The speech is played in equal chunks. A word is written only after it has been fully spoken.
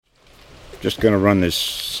Just going to run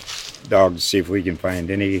this dog to see if we can find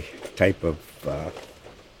any type of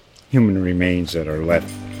human remains that are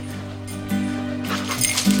left.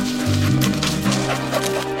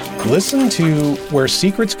 Listen to Where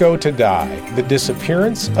Secrets Go to Die, The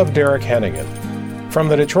Disappearance of Derek Hennigan. From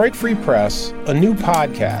the Detroit Free Press, a new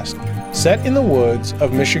podcast set in the woods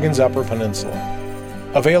of Michigan's Upper Peninsula.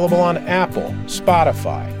 Available on Apple,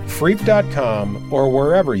 Spotify, Freep.com, or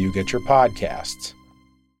wherever you get your podcasts.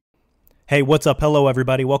 Hey, what's up? Hello,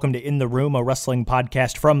 everybody. Welcome to In the Room, a wrestling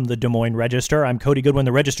podcast from the Des Moines Register. I'm Cody Goodwin,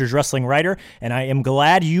 the Register's wrestling writer, and I am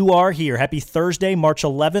glad you are here. Happy Thursday, March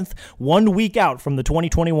 11th, 1 week out from the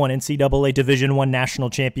 2021 NCAA Division I National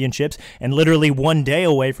Championships, and literally 1 day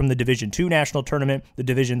away from the Division II National Tournament, the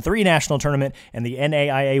Division III National Tournament, and the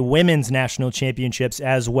NAIA Women's National Championships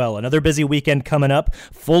as well. Another busy weekend coming up,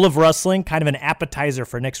 full of wrestling, kind of an appetizer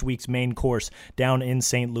for next week's main course down in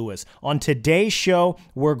St. Louis. On today's show,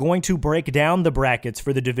 we're going to break down the brackets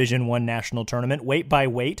for the Division I National Tournament, weight by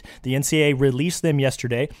weight. The NCAA released them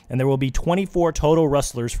yesterday, and there will be 24 total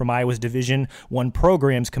wrestlers from Iowa's Division I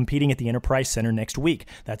programs competing at the Enterprise Center next week.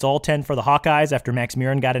 That's all 10 for the Hawkeyes after Max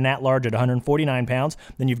Murin got an at-large at 149 pounds.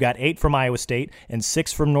 Then you've got 8 from Iowa State and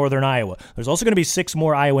 6 from Northern Iowa. There's also going to be 6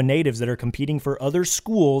 more Iowa natives that are competing for other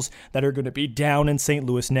schools that are going to be down in St.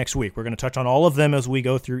 Louis next week. We're going to touch on all of them as we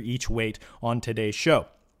go through each weight on today's show.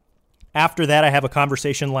 After that, I have a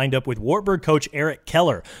conversation lined up with Wartburg coach Eric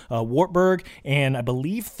Keller. Wartburg and I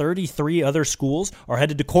believe 33 other schools are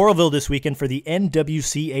headed to Coralville this weekend for the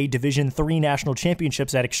NWCA Division III National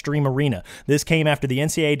Championships at Extreme Arena. This came after the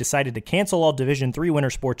NCAA decided to cancel all Division III Winter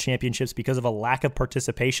Sports Championships because of a lack of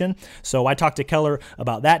participation. So I talked to Keller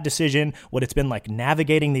about that decision, what it's been like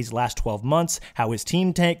navigating these last 12 months, how his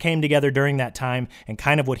team came together during that time, and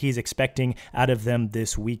kind of what he's expecting out of them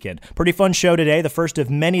this weekend. Pretty fun show today, the first of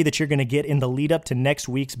many that you're going to get in the lead up to next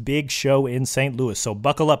week's big show in St. Louis. So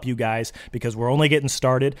buckle up, you guys, because we're only getting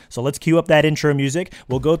started. So let's cue up that intro music.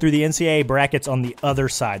 We'll go through the NCAA brackets on the other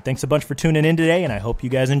side. Thanks a bunch for tuning in today, and I hope you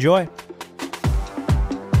guys enjoy.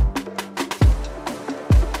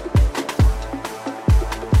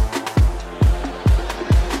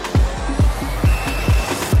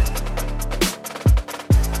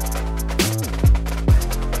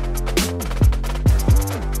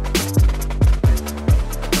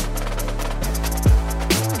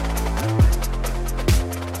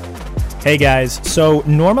 Hey guys, so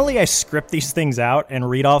normally I script these things out and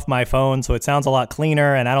read off my phone so it sounds a lot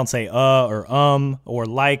cleaner and I don't say or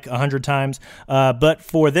like 100 times, but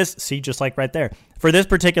for this, see, just like right there. For this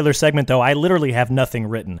particular segment, though, I literally have nothing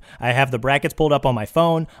written. I have the brackets pulled up on my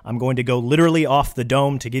phone. I'm going to go literally off the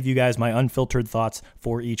dome to give you guys my unfiltered thoughts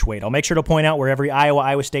for each weight. I'll make sure to point out where every Iowa,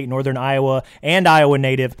 Iowa State, Northern Iowa, and Iowa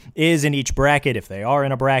native is in each bracket, if they are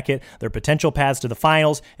in a bracket, their potential paths to the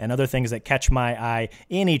finals, and other things that catch my eye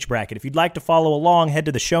in each bracket. If you'd like to follow along, head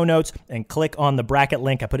to the show notes and click on the bracket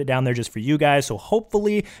link. I put it down there just for you guys, so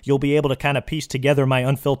hopefully you'll be able to kind of piece together my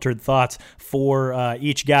unfiltered thoughts for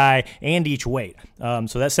each guy and each weight.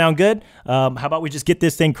 So that sound good? How about we just get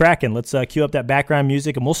this thing cracking? Let's cue up that background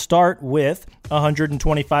music, and we'll start with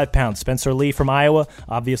 125 pounds. Spencer Lee from Iowa,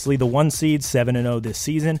 obviously the 1 seed, 7-0 this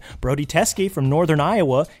season. Brody Teske from Northern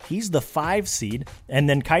Iowa, he's the 5 seed. And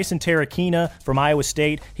then Kyson Terrakina from Iowa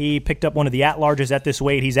State, he picked up one of the at-larges at this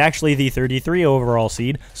weight. He's actually the 33 overall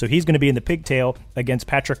seed, so he's going to be in the pigtail against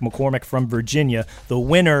Patrick McCormick from Virginia. The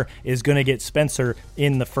winner is going to get Spencer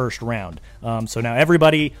in the first round. So now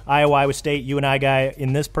everybody, Iowa, Iowa State, UNI guy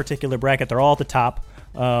in this particular bracket, they're all at the top.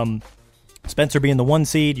 Spencer being the 1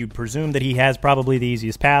 seed, you'd presume that he has probably the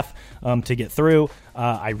easiest path to get through.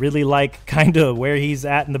 I really like kind of where he's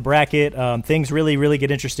at in the bracket. Things really, really get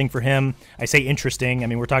interesting for him. I say interesting. I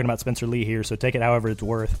mean, we're talking about Spencer Lee here, so take it however it's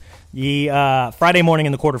worth. Friday morning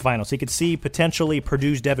in the quarterfinals, he could see potentially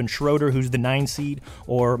Purdue's Devin Schroeder, who's the 9 seed,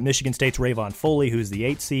 or Michigan State's Rayvon Foley, who's the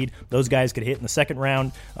 8 seed. Those guys could hit in the second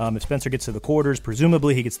round. If Spencer gets to the quarters,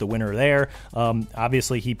 presumably he gets the winner there.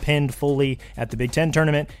 Obviously, he pinned Foley at the Big Ten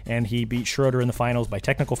tournament, and he beat Schroeder in the finals by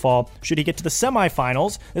technical fall. Should he get to the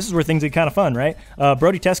semifinals, this is where things get kind of fun, right?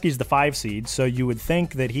 Brody Teske is the 5 seed, so you would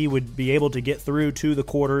think that he would be able to get through to the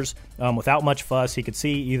quarters without much fuss. He could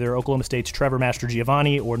see either Oklahoma State's Trevor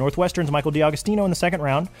Mastrogiovanni or Northwestern's Michael D'Agostino in the second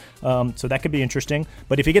round, so that could be interesting.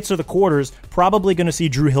 But if he gets to the quarters, probably going to see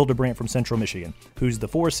Drew Hildebrandt from Central Michigan, who's the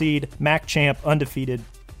 4 seed, MAC champ, undefeated.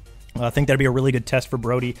 I think that'd be a really good test for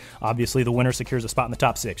Brody. Obviously, the winner secures a spot in the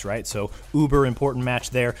top 6, right? So, uber important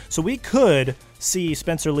match there. So, we could see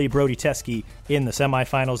Spencer Lee, Brody Teske in the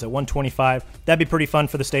semifinals at 125. That'd be pretty fun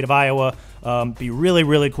for the state of Iowa. Be really,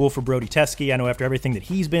 really cool for Brody Teske. I know after everything that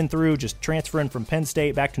he's been through, just transferring from Penn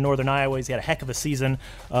State back to Northern Iowa, he's had a heck of a season.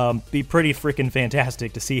 Be pretty freaking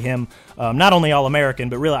fantastic to see him, not only All-American,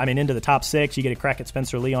 but really, into the top 6. You get a crack at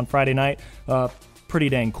Spencer Lee on Friday night. Pretty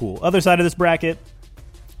dang cool. Other side of this bracket,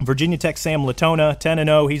 Virginia Tech Sam Latona,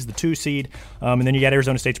 10-0. He's the 2 seed. And then you got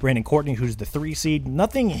Arizona State's Brandon Courtney, who's the 3 seed.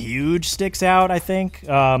 Nothing huge sticks out, I think.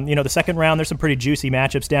 The second round, there's some pretty juicy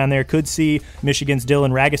matchups down there. Could see Michigan's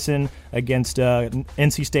Dylan Ragusin against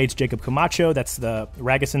NC State's Jacob Camacho.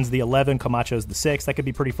 Ragusin's the 11, Camacho's the 6. That could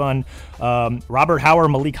be pretty fun. Robert Hauer,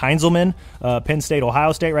 Malik Heinzelman, Penn State,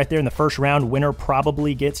 Ohio State right there in the first round. Winner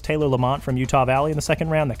probably gets Taylor Lamont from Utah Valley in the second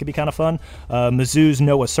round. That could be kind of fun. Mizzou's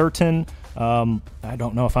Noah Surton. I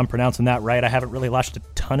don't know if I'm pronouncing that right. I haven't really watched a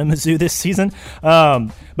ton of Mizzou this season.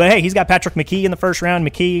 But hey, he's got Patrick McKee in the first round.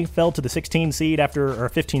 McKee fell to the 15 seed after a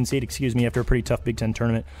pretty tough Big Ten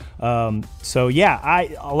tournament. A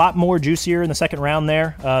lot more juicier in the second round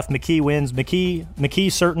there. If McKee wins,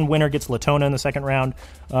 McKee certain winner gets Latona in the second round.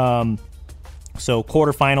 So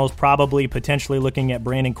quarterfinals, probably potentially looking at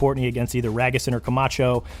Brandon Courtney against either Ragusin or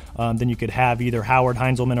Camacho. Then you could have either Howard,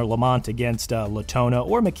 Heinzelman, or Lamont against Latona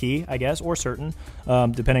or McKee, I guess, or certain,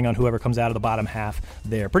 depending on whoever comes out of the bottom half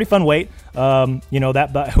there. Pretty fun weight.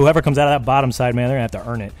 Whoever comes out of that bottom side, man, they're going to have to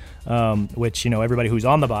earn it, which, everybody who's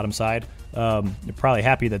on the bottom side, they're probably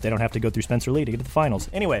happy that they don't have to go through Spencer Lee to get to the finals.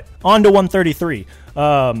 Anyway, on to 133.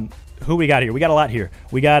 Who we got here? We got a lot here.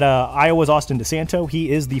 We got Iowa's Austin DeSanto. He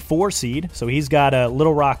is the 4 seed, so he's got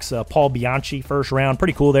Little Rock's Paul Bianchi first round.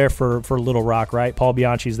 Pretty cool there for Little Rock, right? Paul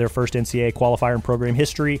Bianchi's their first NCAA qualifier in program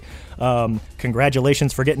history.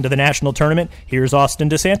 Congratulations for getting to the national tournament. Here's Austin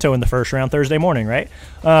DeSanto in the first round Thursday morning, right?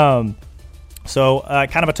 So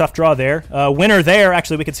kind of a tough draw there. Winner there,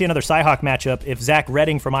 actually, we could see another Cyhawk matchup if Zach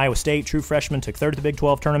Redding from Iowa State, true freshman, took third at the Big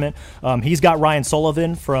 12 tournament. He's got Ryan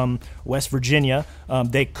Sullivan from West Virginia.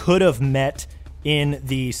 They could have met in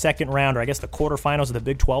the second round, or I guess the quarterfinals of the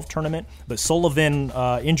Big 12 tournament. But Sullivan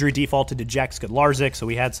injury defaulted to Jack Skidlarczyk, so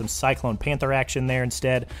we had some Cyclone Panther action there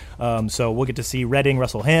instead. So we'll get to see Redding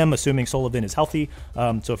wrestle him, assuming Sullivan is healthy.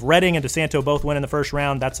 So if Redding and DeSanto both win in the first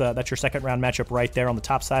round, that's your second round matchup right there on the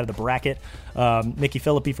top side of the bracket. Mickey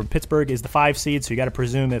Philippi from Pittsburgh is the 5 seed, so you got to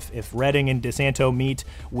presume if Redding and DeSanto meet,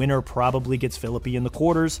 winner probably gets Philippi in the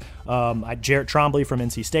quarters. Jarrett Trombley from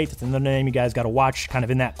NC State, that's another name you guys got to watch, kind of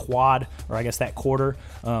in that quad, or I guess that quarter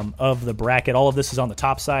of the bracket. All of this is on the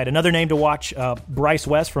top side. Another name to watch, Bryce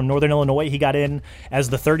West from Northern Illinois. He got in as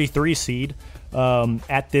the 33 seed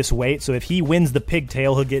at this weight. So if he wins the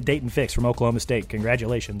pigtail, he'll get Dayton Fix from Oklahoma State.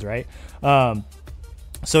 Congratulations, right?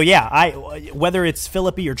 Whether it's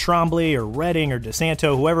Philippi or Trombley or Redding or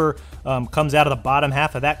DeSanto, whoever comes out of the bottom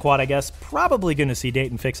half of that quad, I guess, probably going to see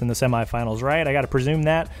Dayton Fix in the semifinals, right? I got to presume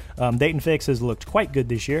that. Dayton Fix has looked quite good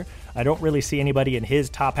this year. I don't really see anybody in his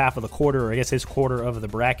top half of the quarter, or I guess his quarter of the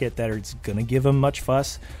bracket, that is going to give him much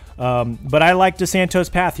fuss. But I like DeSanto's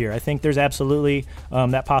path here. I think there's absolutely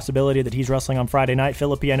that possibility that he's wrestling on Friday night.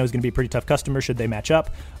 Philippi, I know, is going to be a pretty tough customer should they match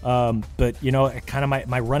up. But, kind of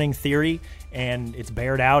my running theory, and it's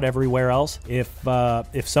bared out everywhere else, if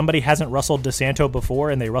somebody hasn't wrestled DeSanto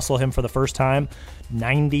before and they wrestle him for the first time,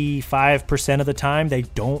 95% of the time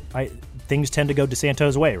things tend to go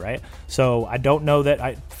DeSanto's way, right? So I don't know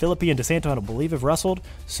that Philippi and DeSanto, I don't believe, have wrestled.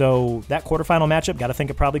 So that quarterfinal matchup, got to think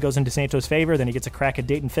it probably goes in DeSanto's favor. Then he gets a crack at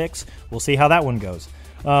Dayton Fix. We'll see how that one goes.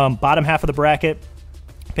 Bottom half of the bracket,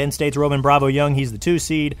 Penn State's Roman Bravo Young, he's the 2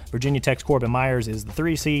 seed. Virginia Tech's Corbin Myers is the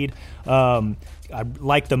 3 seed. I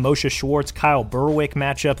like the Moshe Schwartz, Kyle Berwick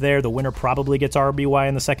matchup there. The winner probably gets RBY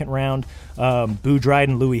in the second round. Boo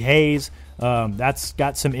Dryden, Louis Hayes. That's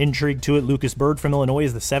got some intrigue to it. Lucas Bird from Illinois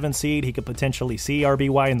is the 7th seed. He could potentially see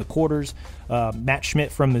RBY in the quarters. Matt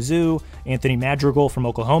Schmidt from Mizzou. Anthony Madrigal from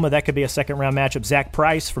Oklahoma. That could be a second-round matchup. Zach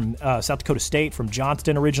Price from South Dakota State, from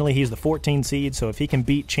Johnston originally. He's the 14 seed, so if he can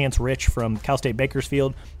beat Chance Rich from Cal State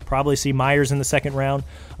Bakersfield, probably see Myers in the second round.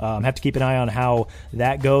 Have to keep an eye on how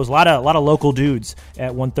that goes. A lot of local dudes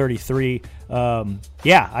at 133. I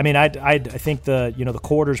think the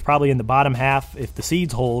quarters probably in the bottom half, if the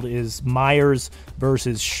seeds hold, is Myers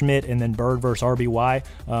versus Schmidt and then Bird versus RBY.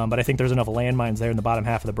 But I think there's enough landmines there in the bottom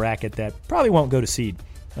half of the bracket that probably won't go to seed.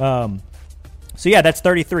 That's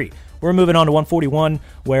 33. We're moving on to 141,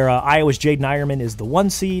 where Iowa's Jaden Ironman is the 1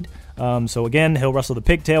 seed. So again, he'll wrestle the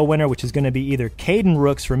pigtail winner, which is going to be either Caden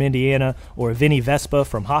Rooks from Indiana or Vinny Vespa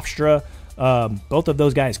from Hofstra. Both of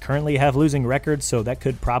those guys currently have losing records, so that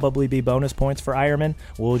could probably be bonus points for Ironman.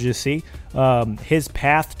 We'll just see. His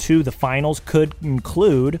path to the finals could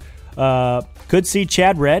include could see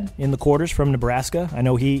Chad Redd in the quarters from Nebraska. I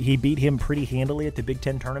know he beat him pretty handily at the Big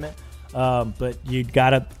Ten tournament. But you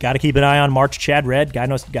gotta keep an eye on March Chad Redd.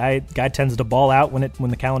 Guy tends to ball out when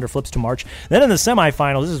the calendar flips to March. Then in the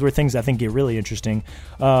semifinals, this is where things I think get really interesting.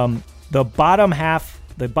 The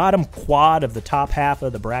bottom quad of the top half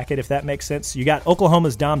of the bracket, if that makes sense. You got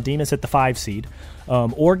Oklahoma's Dom Demas at the 5 seed,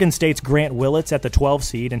 Oregon State's Grant Willits at the 12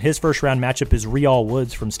 seed, and his first round matchup is Real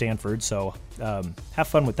Woods from Stanford. So have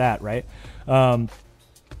fun with that, right? And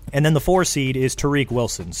then the 4 seed is Tariq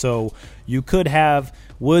Wilson. So you could have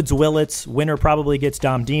Woods, Willits. Winner probably gets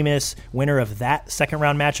Dom Demas. Winner of that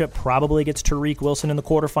second-round matchup probably gets Tariq Wilson in the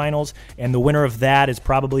quarterfinals. And the winner of that is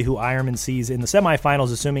probably who Ironman sees in the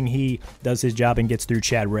semifinals, assuming he does his job and gets through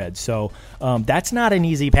Chad Redd. So that's not an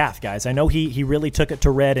easy path, guys. I know he really took it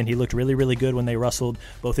to Redd, and he looked really, really good when they wrestled,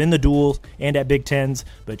 both in the duels and at Big Tens.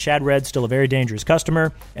 But Chad Redd's still a very dangerous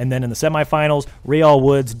customer. And then in the semifinals, Real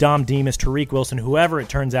Woods, Dom Demas, Tariq Wilson, whoever it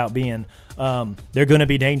turns out being, they're going to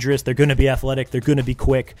be dangerous. They're going to be athletic. They're going to be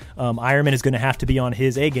quick. Ironman is going to have to be on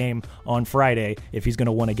his A game on Friday if he's going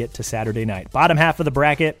to want to get to Saturday night. Bottom half of the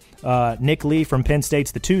bracket, Nick Lee from Penn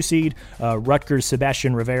State's the 2 seed. Rutgers'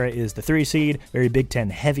 Sebastian Rivera is the 3 seed. Very Big Ten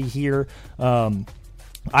heavy here.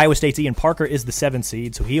 Iowa State's Ian Parker is the 7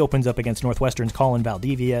 seed, so he opens up against Northwestern's Colin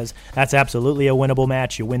Valdivieses. That's absolutely a winnable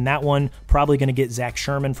match. You win that one, probably going to get Zach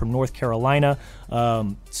Sherman from North Carolina.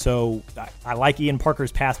 So I like Ian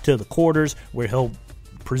Parker's path to the quarters, where he'll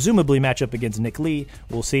presumably match up against Nick Lee.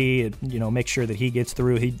 We'll see, make sure that he gets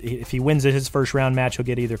through. If he wins his first round match, he'll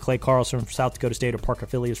get either Clay Carlson from South Dakota State or Parker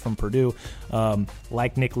Phileas from Purdue.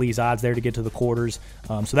 Like Nick Lee's odds there to get to the quarters.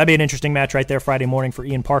 So that'd be an interesting match right there Friday morning for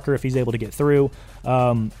Ian Parker if he's able to get through.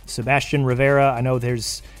 Sebastian Rivera, I know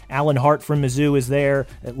there's Alan Hart from Mizzou is there.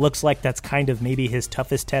 It looks like that's kind of maybe his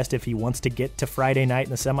toughest test if he wants to get to Friday night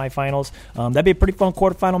in the semifinals. That'd be a pretty fun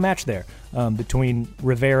quarterfinal match there between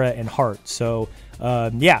Rivera and Hart. So I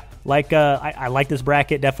like this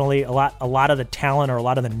bracket definitely. A lot of the talent or a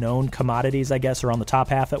lot of the known commodities, I guess, are on the top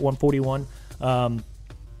half at 141.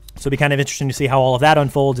 So it'll be kind of interesting to see how all of that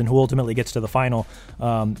unfolds and who ultimately gets to the final.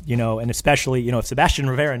 And especially, if Sebastian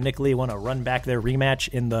Rivera and Nick Lee want to run back their rematch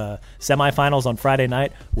in the semifinals on Friday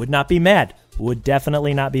night, would not be mad. Would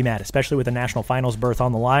definitely not be mad, especially with the national finals berth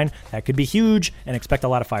on the line. That could be huge, and expect a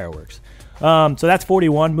lot of fireworks. So that's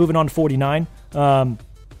 41. Moving on to 49.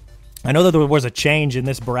 I know that there was a change in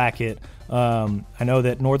this bracket. I know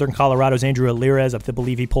that Northern Colorado's Andrew Alirez, I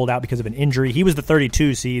believe he pulled out because of an injury. He was the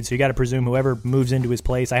 32 seed, so you got to presume whoever moves into his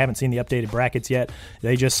place. I haven't seen the updated brackets yet.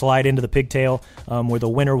 They just slide into the pigtail, where the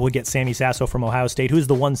winner will get Sammy Sasso from Ohio State, who's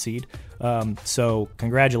the 1 seed. So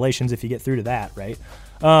congratulations if you get through to that, right?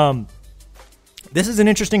 This is an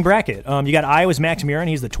interesting bracket. You got Iowa's Max Murin.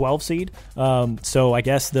 He's the 12 seed. So I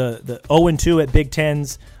guess the 0-2 at Big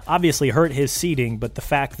Tens obviously hurt his seeding, but the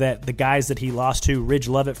fact that the guys that he lost to, Ridge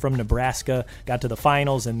Lovett from Nebraska, got to the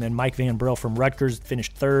finals, and then Mike Van Brill from Rutgers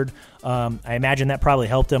finished 3rd, I imagine that probably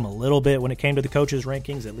helped him a little bit when it came to the coaches'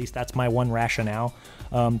 rankings. At least that's my one rationale.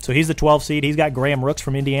 So he's the 12 seed. He's got Graham Rooks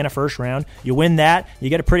from Indiana first round. You win that, you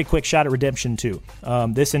get a pretty quick shot at redemption too.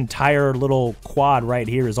 This entire little quad right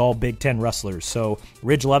here is all Big Ten wrestlers. So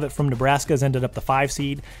Ridge Lovett from Nebraska has ended up the 5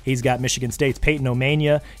 seed. He's got Michigan State's Peyton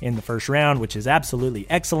Omania in the first round, which is absolutely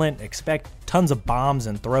excellent. Expect tons of bombs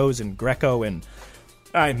and throws and Greco, and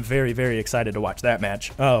I'm very, very excited to watch that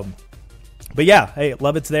match. But yeah, hey,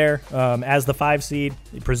 Lovett's there as the 5 seed.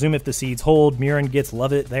 You presume if the seeds hold, Murin gets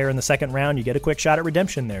Lovett there in the second round. You get a quick shot at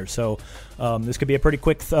redemption there. So this could be a pretty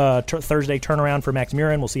quick Thursday turnaround for Max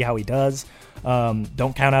Murin. We'll see how he does.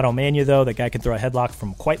 Don't count out Omania, though. That guy can throw a headlock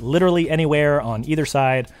from quite literally anywhere on either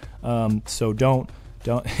side. So don't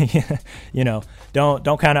count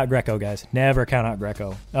out Greco, guys. Never count out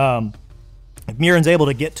Greco. If Murin's able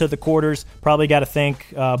to get to the quarters, probably got to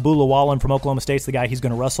think Bula Wallen from Oklahoma State's the guy he's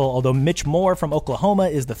going to wrestle. Although Mitch Moore from Oklahoma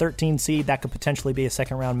is the 13 seed, that could potentially be a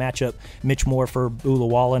second-round matchup. Mitch Moore for Bula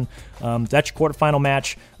Wallen. That's your quarterfinal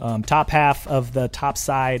match. Top half of the top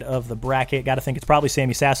side of the bracket, got to think it's probably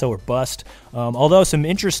Sammy Sasso or bust. Although some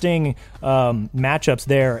interesting matchups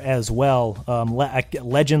there as well.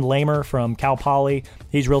 Legend Lamer from Cal Poly,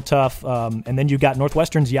 he's real tough. And then you got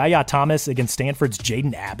Northwestern's Yaya Thomas against Stanford's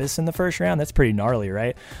Jaden Abbas in the first round. That's pretty pretty gnarly,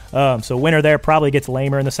 right? So winner there probably gets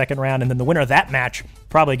Lamer in the second round, and then the winner of that match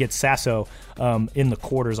probably gets Sasso in the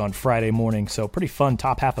quarters on Friday morning. So pretty fun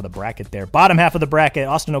top half of the bracket there. Bottom half of the bracket,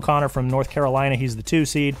 Austin O'Connor from North Carolina, he's the 2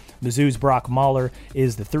 seed. Mizzou's Brock Mahler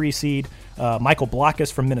is the 3 seed. Michael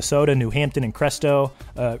Blockus from Minnesota, New Hampton and Crestwood,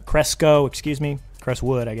 I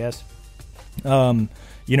guess.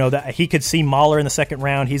 That he could see Mahler in the second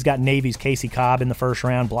round. He's got Navy's Casey Cobb in the first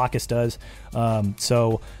round. Blockus does.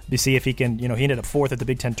 So to see if he can, he ended up 4th at the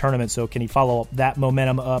Big Ten tournament. So can he follow that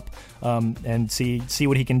momentum up and see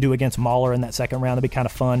what he can do against Mahler in that second round? That'd be kind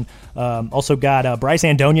of fun. Also got Bryce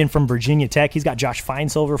Andonian from Virginia Tech. He's got Josh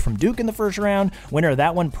Feinsilver from Duke in the first round. Winner of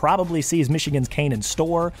that one probably sees Michigan's Kanan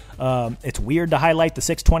Storr. It's weird to highlight the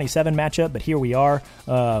 6-27 matchup, but here we are.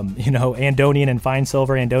 Andonian and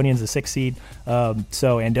Feinsilver. Andonian's the 6th seed.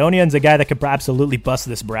 So Andonian's a guy that could absolutely bust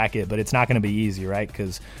this bracket, but it's not going to be easy, right?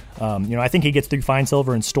 Because I think he gets through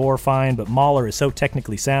Feinsilver and Storr fine, but Mahler is so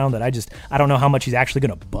technically sound that I don't know how much he's actually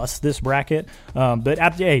going to bust this bracket. But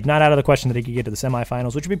not out of the question that he could get to the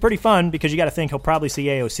semifinals, which would be pretty fun because you got to think he'll probably see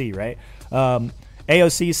AOC, right?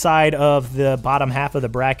 AOC's side of the bottom half of the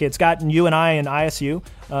bracket, it's got UNI and ISU.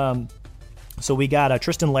 So we got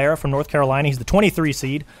Tristan Lara from North Carolina. He's the 23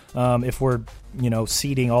 seed. If we're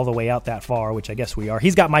seeding all the way out that far, which I guess we are.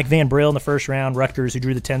 He's got Mike Van Brill in the first round, Rutgers, who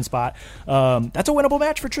drew the 10 spot. That's a winnable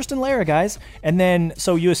match for Tristan Lara, guys. And then,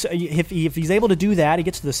 so if he's able to do that, he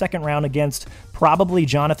gets to the second round against probably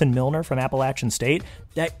Jonathan Milner from Appalachian State.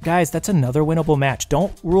 That's another winnable match.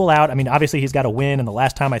 Don't rule out, obviously he's got to win, and the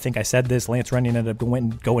last time I think I said this, Lance Runyon ended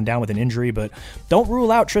up going down with an injury, but don't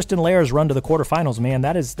rule out Tristan Lara's run to the quarterfinals, man.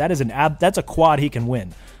 That's a quad he can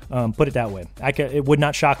win. Put it that way. It would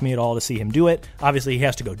not shock me at all to see him do it. Obviously, he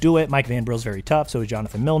has to go do it. Mike Van Brill's very tough, so is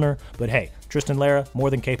Jonathan Milner. But hey, Tristan Lara, more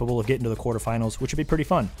than capable of getting to the quarterfinals, which would be pretty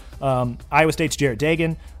fun. Iowa State's Jarrett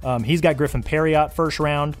Dagan. He's got Griffin Perriott first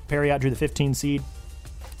round. Perriott drew the 15 seed.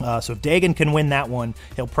 So if Dagan can win that one,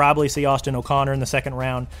 he'll probably see Austin O'Connor in the second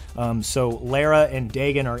round. So Lara and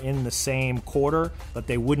Dagan are in the same quarter, but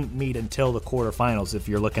they wouldn't meet until the quarterfinals if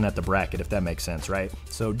you're looking at the bracket, if that makes sense, right?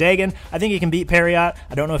 So Dagan, I think he can beat Perriott.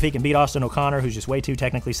 I don't know if he can beat Austin O'Connor, who's just way too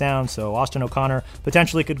technically sound. So Austin O'Connor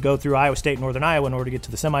potentially could go through Iowa State, Northern Iowa in order to get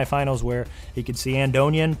to the semifinals where he could see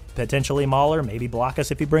Andonian, potentially Mahler, maybe Blockus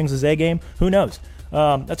if he brings his A game. Who knows?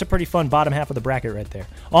 That's a pretty fun bottom half of the bracket right there.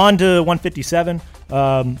 On to 157.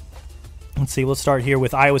 Let's see. We'll start here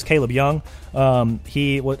with Iowa's Caleb Young.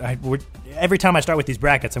 Every time I start with these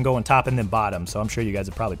brackets, I'm going top and then bottom, so I'm sure you guys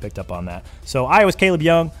have probably picked up on that. So Iowa's Caleb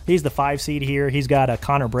Young, he's the 5 seed here. He's got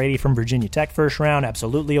Connor Brady from Virginia Tech first round.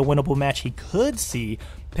 Absolutely a winnable match. He could see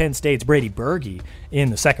Penn State's Brady Berge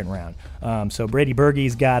in the second round. So Brady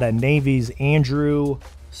Berge's got Navy's Andrew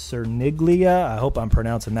Cerniglia. I hope I'm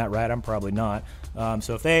pronouncing that right. I'm probably not.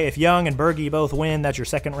 So if Young and Berge both win, that's your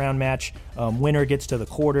second round match. Winner gets to the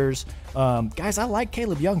quarters. Guys, I like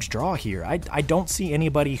Caleb Young's draw here. I don't see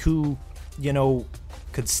anybody who,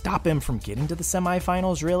 could stop him from getting to the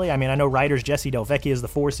semifinals, really. I know Ryder's Jesse Delvecchia is the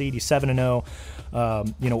 4 seed. He's 7-0.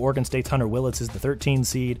 Oregon State's Hunter Willits is the 13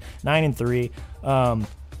 seed, 9-3.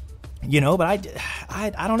 But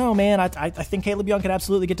I don't know, man. I think Caleb Young could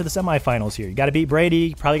absolutely get to the semifinals here. You got to beat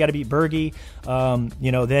Brady, probably got to beat Berge,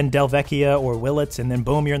 then Delvecchia or Willits, and then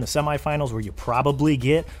boom, you're in the semifinals where you probably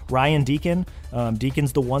get Ryan Deacon.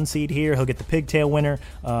 Deacon's the 1 seed here. He'll get the pigtail winner.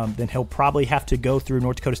 Then he'll probably have to go through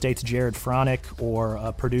North Dakota State's Jared Fronick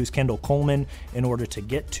or Purdue's Kendall Coleman in order to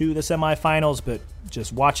get to the semifinals. But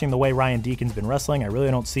just watching the way Ryan Deacon's been wrestling, I really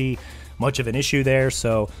don't see much of an issue there.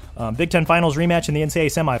 So Big Ten Finals rematch in the NCAA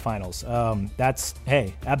semifinals. That's,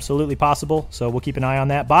 absolutely possible. So we'll keep an eye on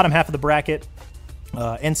that. Bottom half of the bracket,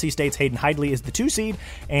 NC State's Hayden Hidley is the 2 seed,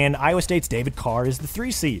 and Iowa State's David Carr is the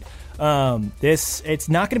 3 seed. It's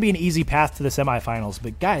not going to be an easy path to the semifinals,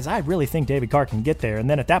 but guys, I really think David Carr can get there. And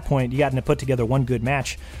then at that point, you got to put together one good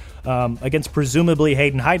match against presumably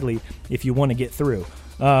Hayden Hidley if you want to get through.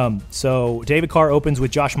 So David Carr opens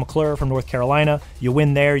with Josh McClure from North Carolina. You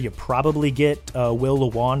win there, you probably get Will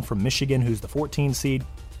Lewan from Michigan, who's the 14 seed.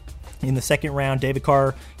 In the second round, David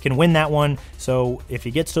Carr can win that one. So if he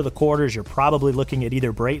gets to the quarters, you're probably looking at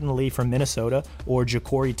either Brayton Lee from Minnesota or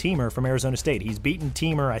Ja'Cory Teamer from Arizona State. He's beaten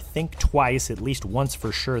Teamer, I think, twice, at least once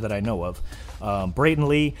for sure that I know of. Brayton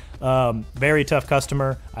Lee, very tough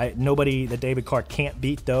customer. Nobody that David Carr can't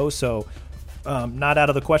beat, though. So not out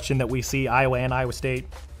of the question that we see Iowa and Iowa State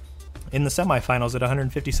in the semifinals at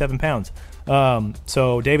 157 pounds.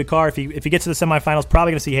 So David Carr, if he gets to the semifinals,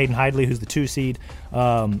 probably going to see Hayden Hidley, who's the 2 seed.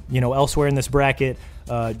 Elsewhere in this bracket,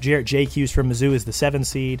 Jarrett Jacques from Mizzou is the 7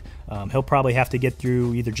 seed. He'll probably have to get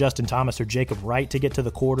through either Justin Thomas or Jacob Wright to get to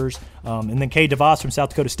the quarters. And then Cade DeVos from South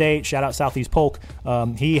Dakota State, shout out Southeast Polk.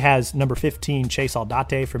 He has number 15 Chase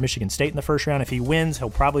Aldate from Michigan State in the first round. If he wins, he'll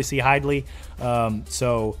probably see Hidley. Kind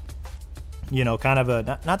of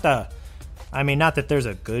a not that there's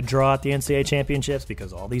a good draw at the NCAA championships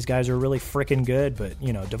because all these guys are really freaking good, but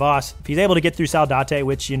DeVos, if he's able to get through Saldate,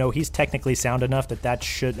 which he's technically sound enough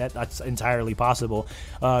that's entirely possible.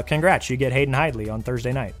 Congrats, you get Hayden Hidley on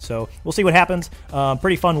Thursday night. So we'll see what happens.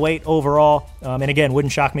 Pretty fun weight overall, and again,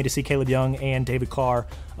 wouldn't shock me to see Caleb Young and David Carr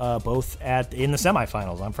both in the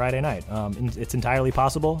semifinals on Friday night. It's entirely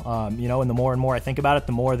possible. And the more and more I think about it,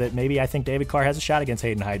 the more that maybe I think David Carr has a shot against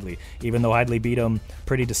Hayden Hidley, even though Hidley beat him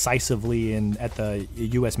pretty decisively at the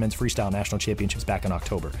U.S. Men's Freestyle National Championships back in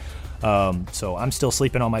October. So I'm still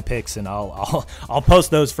sleeping on my picks, and I'll post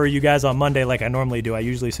those for you guys on Monday like I normally do. I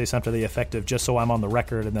usually say something to the effect of just so I'm on the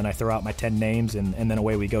record, and then I throw out my 10 names, and then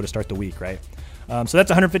away we go to start the week, right? So that's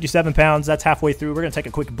 157 pounds. That's halfway through. We're going to take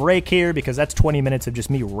a quick break here because that's 20 minutes of just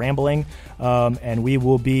me rambling, and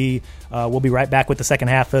we'll be right back with the second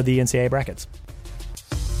half of the NCAA brackets.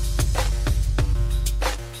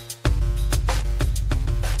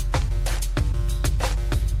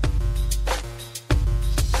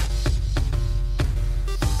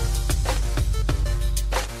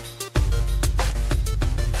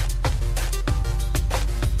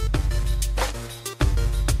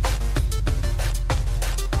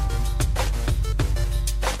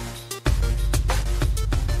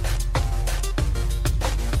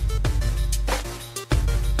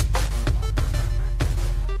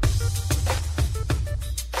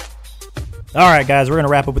 All right, guys, we're going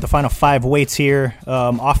to wrap up with the final 5 weights here.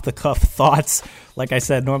 Off-the-cuff thoughts. Like I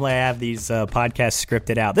said, normally I have these podcasts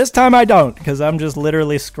scripted out. This time I don't, because I'm just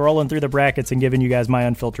literally scrolling through the brackets and giving you guys my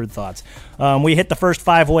unfiltered thoughts. We hit the first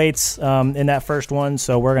 5 weights in that first one,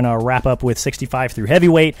 so we're going to wrap up with 65 through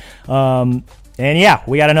heavyweight. And yeah,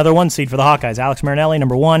 we got another 1 seed for the Hawkeyes. Alex Marinelli,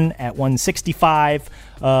 number 1 at 165.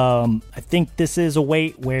 I think this is a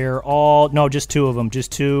weight where just 2 of them,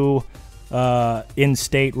 just 2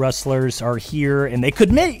 in-state wrestlers are here, and they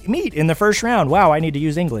could meet in the first round. Wow, I need to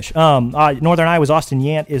use English. Northern Iowa's Austin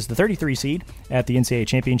Yant is the 33 seed at the NCAA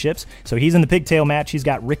championships, so he's in the pigtail match. He's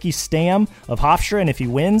got Ricky Stam of Hofstra, and if he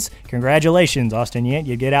wins, congratulations, Austin Yant,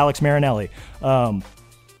 you get Alex Marinelli.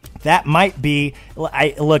 That might be.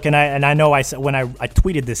 I know I said when I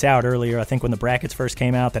tweeted this out earlier. I think when the brackets first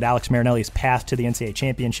came out that Alex Marinelli's path to the NCAA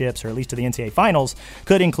championships, or at least to the NCAA finals,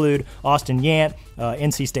 could include Austin Yant,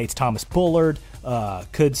 NC State's Thomas Bullard,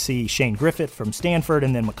 could see Shane Griffith from Stanford,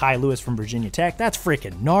 and then Makai Lewis from Virginia Tech. That's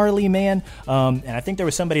freaking gnarly, man. And I think there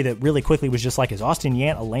was somebody that really quickly was just like, is Austin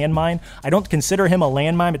Yant a landmine? I don't consider him a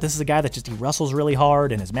landmine, but this is a guy that he wrestles really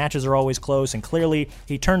hard, and his matches are always close. And clearly,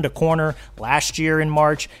 he turned a corner last year in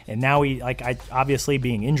March, and now obviously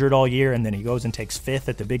being injured all year, and then he goes and takes 5th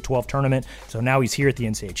at the Big 12 tournament. So now he's here at the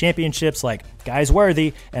NCAA championships. Guy's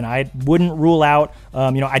worthy, and I wouldn't rule out.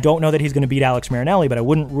 I don't know that he's going to beat Alex Marinelli, but I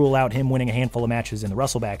wouldn't rule out him winning a handful of matches in the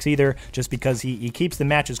Wrestlebacks either, just because he keeps the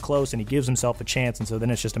matches close and he gives himself a chance, and so then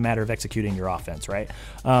it's just a matter of executing your offense, right?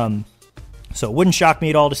 So it wouldn't shock me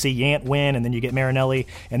at all to see Yant win, and then you get Marinelli.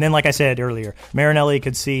 And then, like I said earlier, Marinelli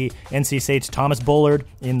could see NC State's Thomas Bullard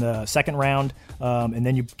in the second round. And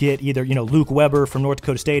then you get either, Luke Weber from North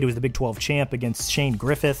Dakota State, who was the Big 12 champ, against Shane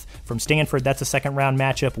Griffith from Stanford. That's a second-round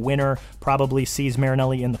matchup. Winner probably sees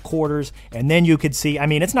Marinelli in the quarters. And then you could see,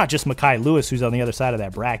 it's not just Makai Lewis who's on the other side of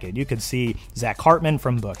that bracket. You could see Zach Hartman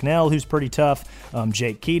from Bucknell, who's pretty tough,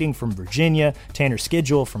 Jake Keating from Virginia, Tanner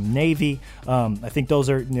Skidgel from Navy. I think those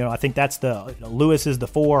are, I think that's Lewis is the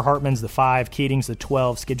 4, Hartman's the 5, Keating's the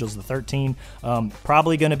 12, Skidgel's the 13.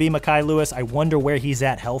 Probably going to be Makai Lewis. I wonder where he's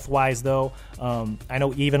at health-wise, though. I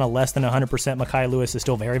know even a less than 100% Makai Lewis is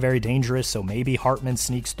still very, very dangerous, so maybe Hartman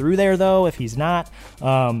sneaks through there, though, if he's not.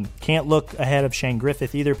 Can't look ahead of Shane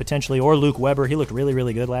Griffith either, potentially, or Luke Weber. He looked really,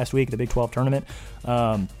 really good last week at the Big 12 tournament.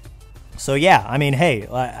 So, yeah, hey,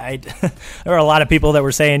 there are a lot of people that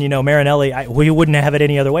were saying, Marinelli, we wouldn't have it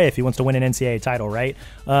any other way if he wants to win an NCAA title, right?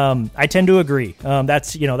 I tend to agree.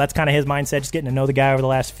 That's kind of his mindset, just getting to know the guy over the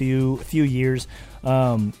last few years.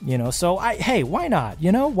 So why not?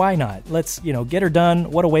 Why not? Let's, get her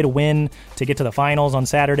done. What a way to win, to get to the finals on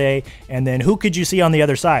Saturday. And then who could you see on the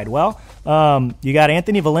other side? Well, you got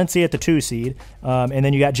Anthony Valencia at the 2 seed, and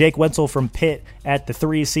then you got Jake Wetzel from Pitt at the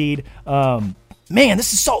 3 seed. Man,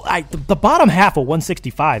 this is so the bottom half of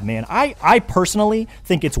 165, man. I personally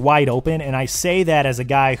think it's wide open, and I say that as a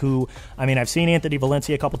guy who, I mean, I've seen Anthony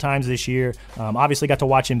Valencia a couple times this year. Obviously got to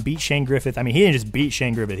watch him beat Shane Griffith. I mean, he didn't just beat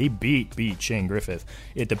Shane Griffith. He beat Shane Griffith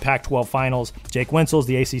at the Pac-12 finals. Jake Wenzel's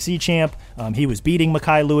the ACC champ. He was beating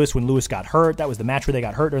Mekhi Lewis when Lewis got hurt. That was the match where they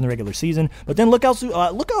got hurt during the regular season. But then look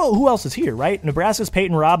who else is here, right? Nebraska's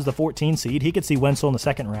Peyton Robb's the 14 seed. He could see Wenzel in the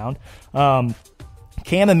second round.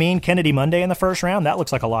 Cam Amin, Kennedy Monday in the first round. That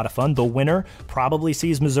looks like a lot of fun. The winner probably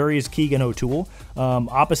sees Missouri's Keegan O'Toole.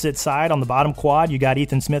 Opposite side on the bottom quad, you got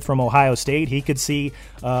Ethan Smith from Ohio State. He could see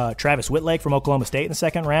Travis Whitlake from Oklahoma State in the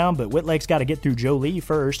second round, but Whitlake's got to get through Joe Lee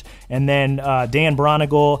first. And then Dan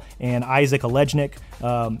Bronigal and Isaac Alejnik.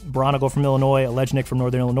 Bronigal from Illinois, Alejnik from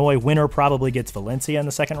Northern Illinois. Winner probably gets Valencia in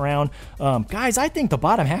the second round. Guys, I think the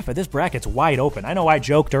bottom half of this bracket's wide open. I know I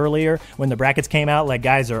joked earlier when the brackets came out, like,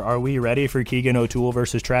 guys, are we ready for Keegan O'Toole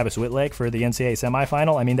versus Travis Whitlake for the NCAA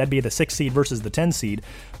semifinal? I mean, that'd be the 6 seed versus the 10 seed,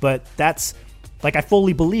 but that's, like, I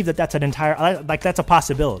fully believe that that's an entire, like, that's a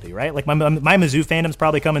possibility, right? Like, my Mizzou fandom's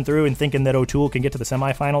probably coming through and thinking that O'Toole can get to the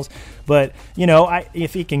semifinals. But, you know,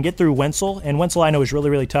 if he can get through Wenzel, and Wenzel I know is really,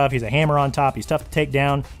 really tough. He's a hammer on top. He's tough to take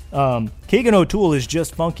down. Keegan O'Toole is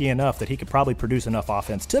just funky enough that he could probably produce enough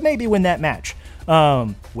offense to maybe win that match.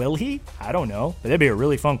 Will he? I don't know. But that'd be a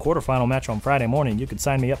really fun quarterfinal match on Friday morning. You could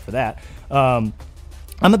sign me up for that.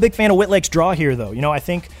 I'm a big fan of Whitlake's draw here, though. You know, I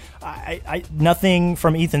think nothing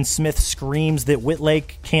from Ethan Smith screams that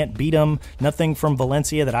Whitlake can't beat him. Nothing from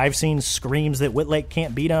Valencia that I've seen screams that Whitlake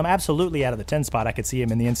can't beat him. Absolutely, out of the 10 spot, I could see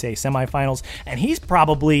him in the NCAA semifinals, and he's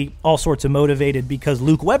probably all sorts of motivated because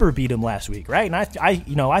Luke Weber beat him last week, right? And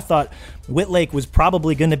I thought Whitlake was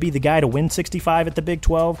probably going to be the guy to win 65 at the Big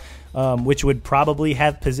 12. Which would probably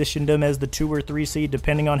have positioned him as the 2 or 3 seed,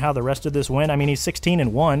 depending on how the rest of this went. I mean, he's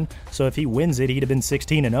 16-1, so if he wins it, he'd have been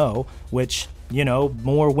 16-0, which, you know,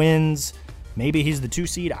 more wins. Maybe he's the 2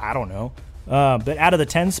 seed. I don't know. But out of the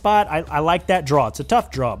 10 spot, I like that draw. It's a tough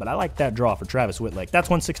draw, but I like that draw for Travis Whitlake. That's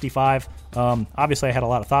 165. Obviously, I had a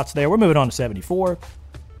lot of thoughts there. We're moving on to 74.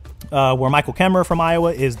 Where Michael Kemmerer from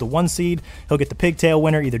Iowa is the 1 seed. He'll get the pigtail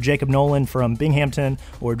winner, either Jacob Nolan from Binghamton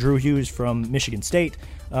or Drew Hughes from Michigan State.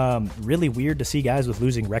 Really weird to see guys with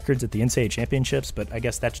losing records at the NCAA championships, but I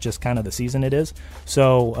guess that's just kind of the season it is.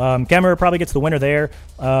 So Kemmerer probably gets the winner there.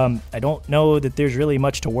 I don't know that there's really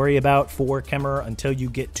much to worry about for Kemmerer until you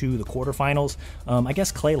get to the quarterfinals. I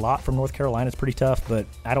guess Clay Lott from North Carolina is pretty tough, but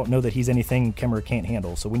I don't know that he's anything Kemmerer can't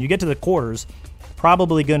handle. So when you get to the quarters,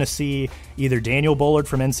 probably going to see either Daniel Bullard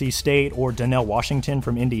from NC State or Donnell Washington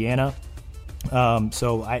from Indiana.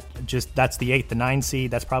 So that's the 8, the 9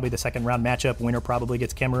 seed. That's probably the second round matchup. Winner probably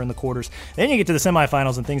gets Kemmerer in the quarters. Then you get to the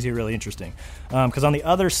semifinals and things get really interesting. Because on the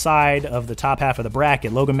other side of the top half of the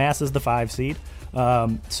bracket, Logan Massa is the 5 seed.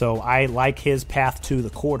 So I like his path to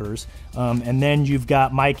the quarters. And then you've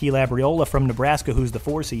got Mikey Labriola from Nebraska, who's the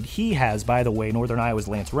 4 seed. He has, by the way, Northern Iowa's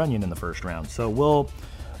Lance Runyon in the first round. So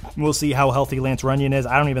we'll see how healthy Lance Runyon is.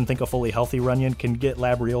 I don't even think a fully healthy Runyon can get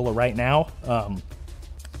Labriola right now.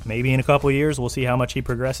 Maybe in a couple of years, we'll see how much he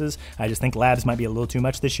progresses. I just think Labs might be a little too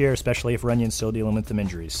much this year, especially if Runyon's still dealing with some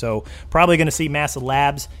injuries. So probably going to see Massa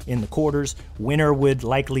Labs in the quarters. Winner would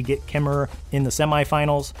likely get Kemmerer in the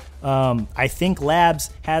semifinals. I think Labs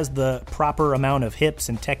has the proper amount of hips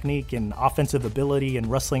and technique and offensive ability and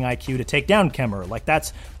wrestling IQ to take down Kemmerer. Like,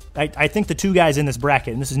 that's... I think the 2 guys in this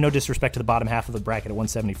bracket, and this is no disrespect to the bottom half of the bracket at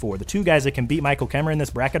 174, the 2 guys that can beat Michael Kemmerer in this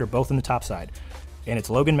bracket are both in the top side. And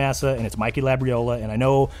it's Logan Massa and it's Mikey Labriola. And I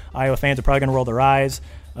know Iowa fans are probably going to roll their eyes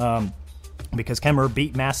because Kemmerer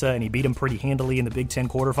beat Massa and he beat him pretty handily in the Big Ten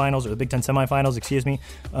quarterfinals, or the Big Ten semifinals, excuse me.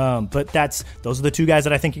 But those are the 2 guys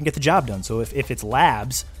that I think can get the job done. So if it's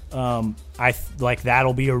Labs,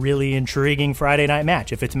 that'll be a really intriguing Friday night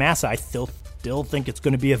match. If it's Massa, I still think it's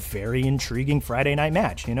going to be a very intriguing Friday night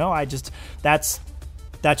match. You know, that's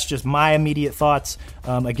just my immediate thoughts.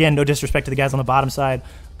 Again, no disrespect to the guys on the bottom side,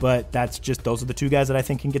 but those are the 2 guys that I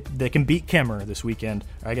think can beat Kemmerer this weekend,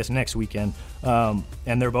 or I guess next weekend. And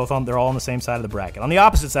they're all on the same side of the bracket. On the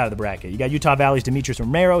opposite side of the bracket, you got Utah Valley's Demetrius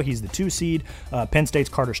Romero. He's the 2 seed. Penn State's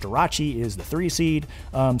Carter Starachi is the 3 seed.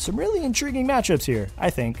 Some really intriguing matchups here, I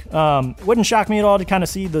think. Wouldn't shock me at all to kind of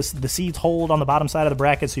see the seeds hold on the bottom side of the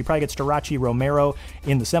bracket. So you probably get Starachi, Romero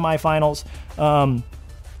in the semifinals.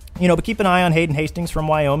 But keep an eye on Hayden Hastings from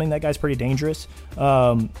Wyoming. That guy's pretty dangerous.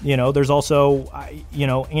 There's also,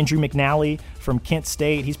 Andrew McNally from Kent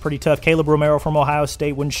State. He's pretty tough. Caleb Romero from Ohio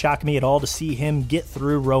State. Wouldn't shock me at all to see him get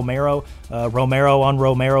through Romero. Romero on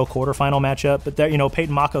Romero quarterfinal matchup. But there,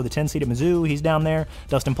 Peyton Mako, the 10 seed at Mizzou, he's down there.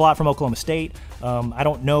 Dustin Plott from Oklahoma State. I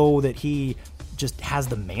don't know that he just has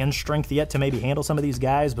the man strength yet to maybe handle some of these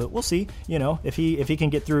guys, but we'll see. If he can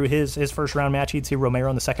get through his first round match, he'd see Romero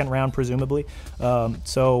in the second round, presumably.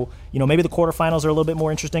 So maybe the quarterfinals are a little bit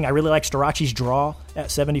more interesting. I really like Starocci's draw at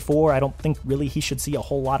 74. I don't think really he should see a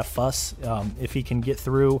whole lot of fuss if he can get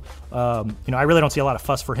through. I really don't see a lot of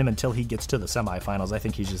fuss for him until he gets to the semifinals. I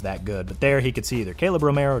think he's just that good. But there he could see either Caleb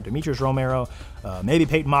Romero, Demetrius Romero, maybe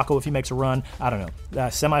Peyton Mako if he makes a run. I don't know.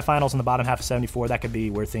 Semifinals in the bottom half of 74, that could be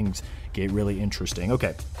where things get really interesting.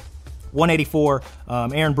 Okay. 184,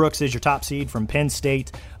 Aaron Brooks is your top seed from Penn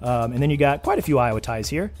State. And then you got quite a few Iowa ties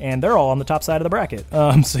here, and they're all on the top side of the bracket.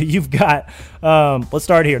 So you've got, let's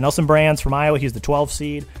start here. Nelson Brands from Iowa, he's the 12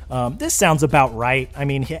 seed. This sounds about right. I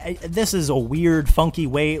mean, this is a weird, funky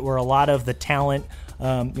weight where a lot of the talent,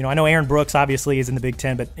 I know Aaron Brooks obviously is in the Big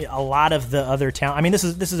Ten, but a lot of the other talent. I mean, this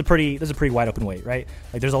is a pretty wide open weight, right?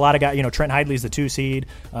 Like there's a lot of guys. Trent Hidley's the 2 seed.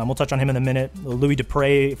 We'll touch on him in a minute. Louis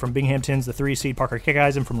Dupre from Binghamton's the 3 seed. Parker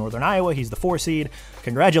Kickeisen from Northern Iowa, he's the 4 seed.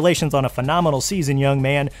 Congratulations on a phenomenal season, young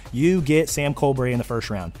man. You get Sam Colbray in the first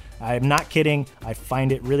round. I'm not kidding. I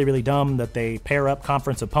find it really, really dumb that they pair up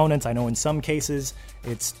conference opponents. I know in some cases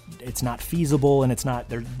it's not feasible and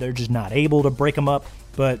they're just not able to break them up.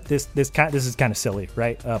 But this is kind of silly,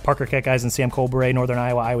 right? Parker Kickeisen, Sam Colbray, Northern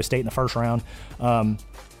Iowa State in the first round.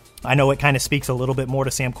 I know it kind of speaks a little bit more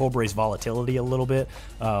to Sam Colbray's volatility a little bit.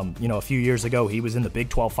 A few years ago, he was in the Big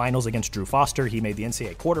 12 finals against Drew Foster. He made the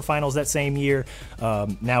NCAA quarterfinals that same year.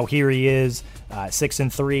 Now here he is,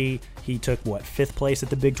 6-3. He took, 5th place at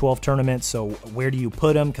the Big 12 tournament. So where do you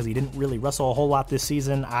put him? Because he didn't really wrestle a whole lot this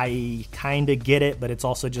season. I kind of get it, but it's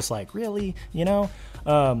also just like, really,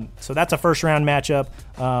 So that's a first-round matchup.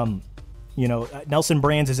 Nelson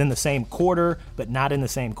Brands is in the same quarter, but not in the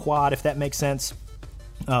same quad, if that makes sense.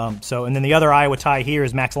 And then the other Iowa tie here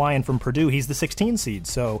is Max Lyon from Purdue. He's the 16 seed.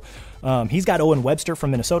 So he's got Owen Webster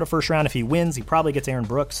from Minnesota first round. If he wins, he probably gets Aaron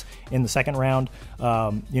Brooks in the second round.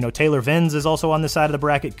 Taylor Venz is also on this side of the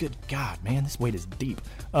bracket. Good God, man, this weight is deep.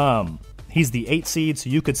 He's the 8 seed, so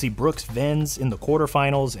you could see Brooks Venz in the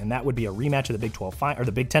quarterfinals, and that would be a rematch of the Big 12 or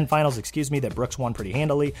the Big 10 finals, that Brooks won pretty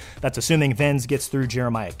handily. That's assuming Venz gets through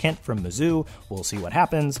Jeremiah Kent from Mizzou. We'll see what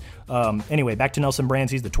happens. Anyway, back to Nelson Brands.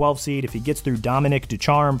 He's the 12 seed. If he gets through Dominic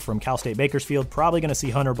Ducharme from Cal State Bakersfield, probably going to see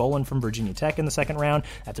Hunter Bolin from Virginia Tech in the second round.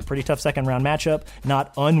 That's a pretty tough second round matchup.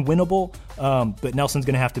 Not unwinnable, but Nelson's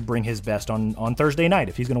going to have to bring his best on Thursday night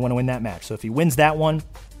if he's going to want to win that match. So if he wins that one,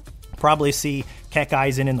 probably see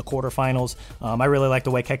Keckeisen in the quarterfinals. I really like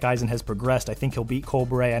the way Keckeisen has progressed. I think he'll beat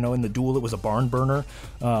Colbray. I know in the duel it was a barn burner.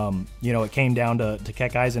 It came down to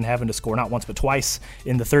Keckeisen having to score not once but twice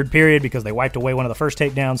in the third period because they wiped away one of the first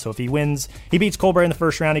takedowns. So if he wins, he beats Colbray in the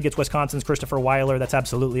first round. He gets Wisconsin's Christopher Weiler. That's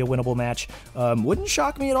absolutely a winnable match. Wouldn't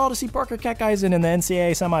shock me at all to see Parker Keckeisen in the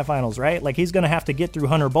NCAA semifinals, right? Like he's going to have to get through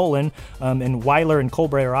Hunter Bolin, and Weiler and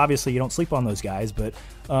Colbray are obviously, you don't sleep on those guys, but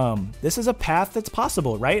this is a path that's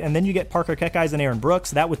possible, right? And then you get Parker Keckeisen and Aaron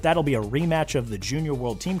Brooks. That'll be a rematch of the Junior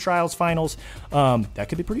World Team Trials finals. That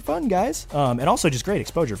could be pretty fun, guys. And also just great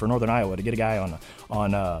exposure for Northern Iowa to get a guy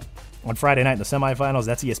on Friday night in the semifinals.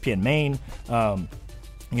 That's ESPN Maine.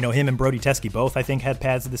 Him and Brody Teske both, I think, had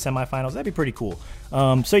pads at the semifinals. That'd be pretty cool.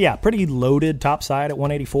 Pretty loaded top side at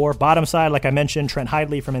 184. Bottom side, like I mentioned, Trent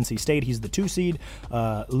Hidley from NC State. He's the 2 seed.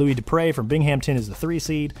 Louis Dupre from Binghamton is the 3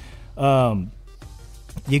 seed.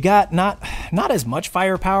 You got not as much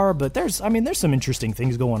firepower, but there's some interesting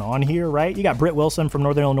things going on here, right? You got Britt Wilson from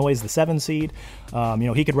Northern Illinois, the 7 seed.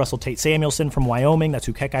 He could wrestle Tate Samuelson from Wyoming. That's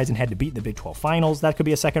who Keckeisen had to beat in the Big 12 finals. That could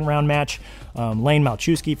be a second round match. Lane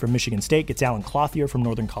Malchewski from Michigan State gets Alan Clothier from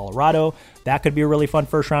Northern Colorado. That could be a really fun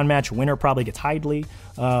first round match. Winner probably gets Hidley.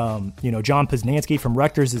 John Poznansky from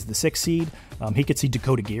Rutgers is the 6th seed. He could see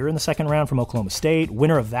Dakota Gear in the second round from Oklahoma State.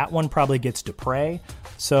 Winner of that one probably gets Dupre.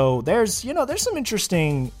 So there's some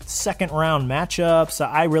interesting second round matchups.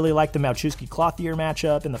 I really like the Malchewski-Clothier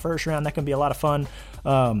matchup in the first round. That can be a lot of fun.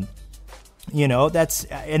 And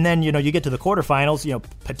then you get to the quarterfinals.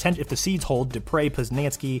 If the seeds hold, Dupre,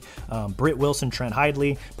 Poznansky, Britt Wilson, Trent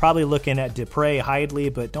Hidley. Probably looking at Dupre,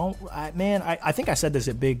 Hidley, but I think I said this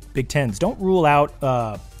at Big Tens. Don't rule out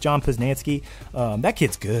John Poznansky. That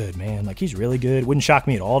kid's good, man. Like he's really good. Wouldn't shock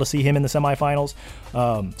me at all to see him in the semifinals.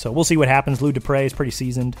 So we'll see what happens. Lou Dupre is pretty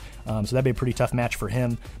seasoned, so that'd be a pretty tough match for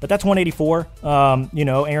him. But that's 184.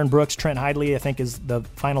 Aaron Brooks, Trent Hidley, I think is the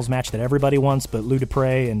finals match that everybody wants. But Lou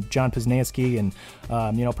Dupre and John Poznansky and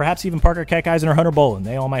perhaps even Parker Keckeisen or Hunter Bolin,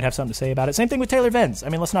 they all might have something to say about it. Same thing with Taylor Venz.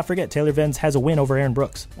 Let's not forget Taylor Venz has a win over Aaron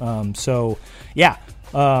Brooks. Pretty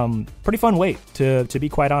fun weight to be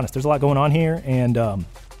quite honest. There's a lot going on here, and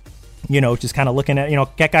just kind of looking at,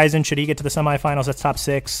 Keckeisen, should he get to the semifinals? That's top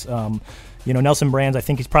 6. Nelson Brands, I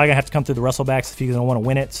think he's probably going to have to come through the Russellbacks if he's going to want to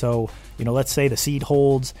win it. So, let's say the seed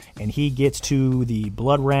holds and he gets to the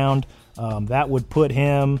blood round. That would put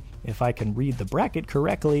him, if I can read the bracket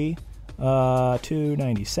correctly,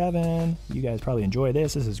 297. You guys probably enjoy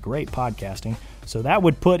this. This is great podcasting. So that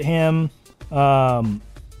would put him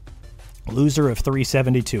loser of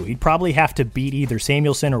 372. He'd probably have to beat either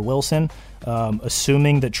Samuelson or Wilson,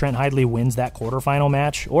 assuming that Trent Hidley wins that quarterfinal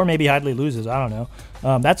match, or maybe Hidley loses. I don't know.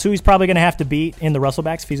 That's who he's probably going to have to beat in the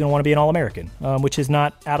Russellbacks if he's going to want to be an All-American, which is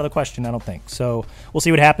not out of the question, I don't think. So we'll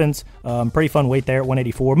see what happens. Pretty fun weight there at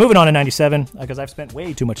 184. Moving on to 97, because I've spent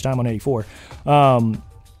way too much time on 84.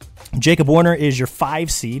 Jacob Warner is your 5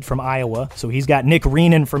 seed from Iowa. So he's got Nick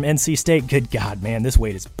Reenan from NC State. Good God, man, this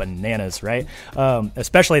weight is bananas, right?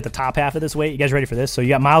 Especially at the top half of this weight. You guys ready for this? So you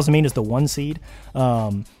got Miles Amin as the 1 seed.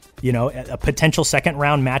 A potential second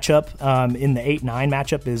round matchup in the 8-9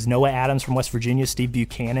 matchup is Noah Adams from West Virginia, Steve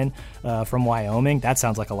Buchanan from Wyoming. That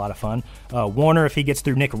sounds like a lot of fun. Warner, if he gets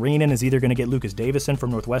through Nick Reenan, is either going to get Lucas Davison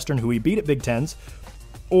from Northwestern, who he beat at Big Tens,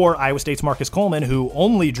 or Iowa State's Marcus Coleman, who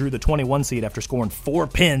only drew the 21 seed after scoring 4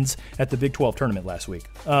 pins at the Big 12 tournament last week.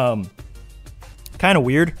 Kind of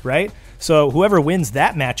weird, right? So whoever wins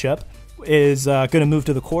that matchup is going to move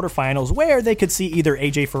to the quarterfinals, where they could see either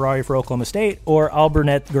A.J. Ferrari for Oklahoma State or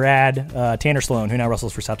Alburnett grad Tanner Sloan, who now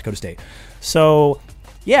wrestles for South Dakota State. So,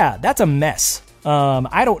 yeah, that's a mess.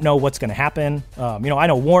 I don't know what's going to happen. I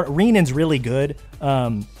know Reenan's really good.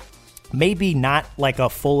 Maybe not like a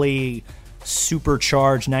fully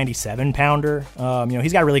supercharged 97 pounder.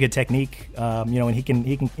 He's got really good technique, and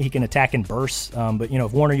he can attack in bursts. But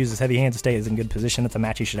if Warner uses heavy hands to stay in good position, it's a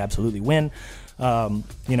match he should absolutely win.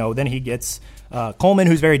 Then he gets Coleman,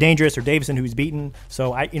 who's very dangerous, or Davison, who's beaten.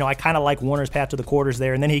 So I kind of like Warner's path to the quarters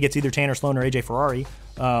there. And then he gets either Tanner Sloan or AJ Ferrari,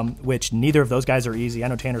 which neither of those guys are easy. I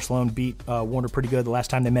know Tanner Sloan beat Warner pretty good the last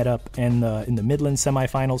time they met up in the Midlands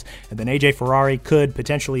semifinals. And then AJ Ferrari could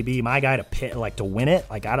potentially be my guy to win it.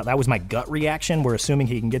 That was my gut reaction. We're assuming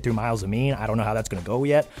he can get through Miles Amin. I don't know how that's going to go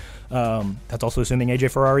yet. That's also assuming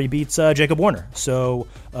AJ Ferrari beats Jacob Warner. So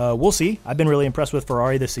we'll see. I've been really impressed with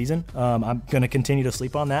Ferrari this season. I'm going to continue to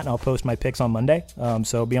sleep on that, and I'll post my picks on Monday.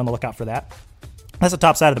 So be on the lookout for that. That's the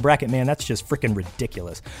top side of the bracket, man. That's just freaking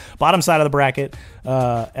ridiculous. Bottom side of the bracket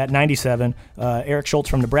at 97, Eric Schultz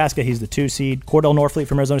from Nebraska, he's the 2 seed. Cordell Norfleet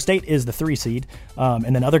from Arizona State is the 3 seed.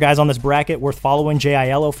 And then other guys on this bracket worth following, Jay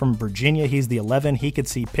Aiello from Virginia, he's the 11. He could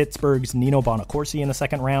see Pittsburgh's Nino Bonacorsi in the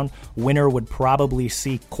second round. Winner would probably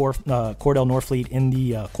see Cordell Norfleet in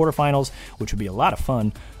the quarterfinals, which would be a lot of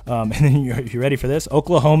fun. And then you ready for this?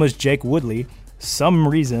 Oklahoma's Jake Woodley, some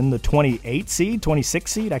reason the 28 seed,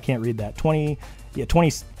 26 seed, I can't read that. 20. Let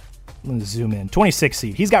me zoom in. 26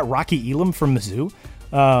 seed. He's got Rocky Elam from Mizzou.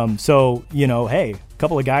 So, hey, a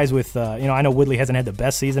couple of guys with, I know Woodley hasn't had the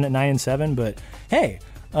best season at 9-7, but hey,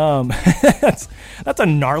 that's a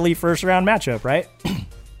gnarly first round matchup, right?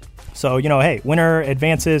 So, hey, winner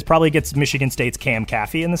advances, probably gets Michigan State's Cam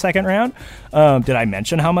Caffey in the second round. Did I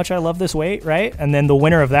mention how much I love this weight, right? And then the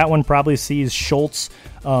winner of that one probably sees Schultz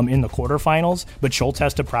in the quarterfinals, but Schultz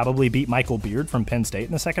has to probably beat Michael Beard from Penn State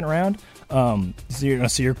in the second round. So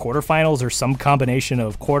your quarterfinals are some combination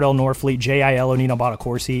of Cordell Norfleet, Jay Aiello, Nino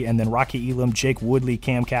Bonacorsi, and then Rocky Elam, Jake Woodley,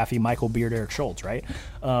 Cam Caffey, Michael Beard, Eric Schultz, right?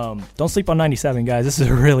 Don't sleep on 97, guys. This is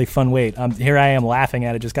a really fun weight. Here I am laughing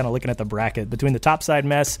at it, just kind of looking at the bracket. Between the top side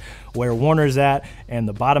mess, where Warner's at, and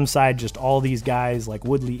the bottom side, just all these guys like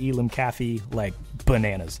Woodley, Elam, Caffey, like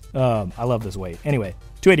bananas. I love this weight. Anyway,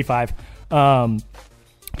 285.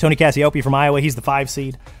 Tony Cassiope from Iowa, he's the 5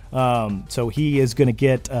 seed. So he is going to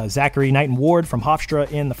get Zachary Knighton Ward from Hofstra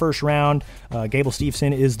in the first round. Gable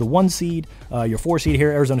Steveson is the 1 seed. Your 4 seed here,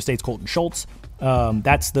 Arizona State's Colton Schultz. Those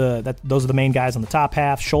are the main guys on the top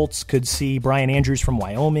half. Schultz could see Brian Andrews from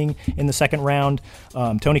Wyoming in the second round.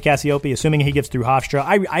 Tony Cassiope, assuming he gets through Hofstra,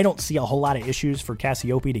 I don't see a whole lot of issues for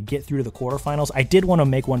Cassiope to get through to the quarterfinals. I did want to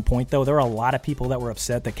make one point, though. There are a lot of people that were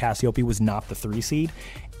upset that Cassiope was not the 3 seed,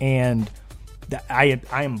 and I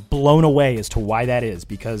am blown away as to why that is,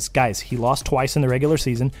 because, guys, he lost twice in the regular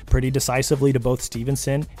season, pretty decisively to both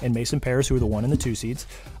Stevenson and Mason Paris, who were the 1 and the 2 seeds.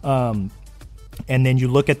 And then you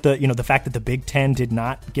look at the fact that the Big Ten did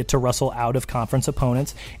not get to wrestle out of conference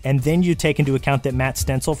opponents. And then you take into account that Matt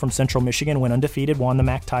Stencil from Central Michigan went undefeated, won the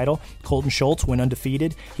MAC title. Colton Schultz went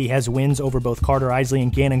undefeated. He has wins over both Carter Isley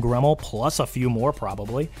and Gannon Gremmel, plus a few more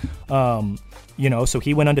probably. So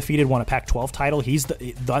he went undefeated, won a Pac-12 title.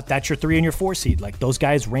 That's your 3 and your 4 seed. Like, those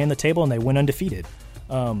guys ran the table and they went undefeated.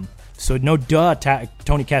 So no duh,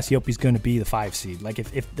 Tony Cassiope is going to be the 5 seed. Like,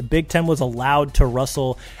 if the Big Ten was allowed to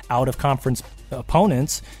wrestle out of conference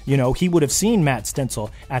opponents, he would have seen Matt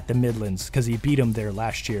Stencil at the Midlands because he beat him there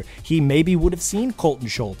last year. He maybe would have seen Colton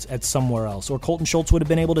Schultz at somewhere else, or Colton Schultz would have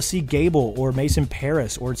been able to see Gable or Mason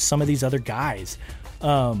Paris or some of these other guys.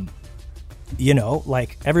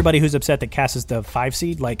 Like everybody who's upset that Cass is the 5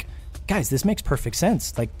 seed, like, guys, this makes perfect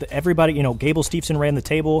sense. Like everybody, Gable Steveson ran the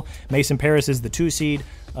table. Mason Paris is the 2 seed.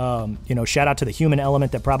 Shout out to the human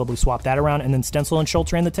element that probably swapped that around, and then Stencil and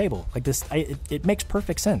Schultz ran the table. Like this, it makes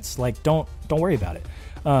perfect sense. Like don't worry about it.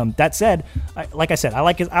 That said, like I said, I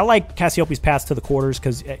like Cassioppi's path to the quarters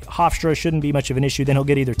because Hofstra shouldn't be much of an issue. Then he'll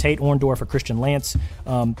get either Tate Orndorff or Christian Lance,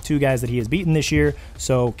 2 guys that he has beaten this year.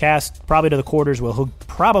 So Cass probably to the quarters. He'll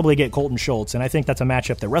probably get Colton Schultz, and I think that's a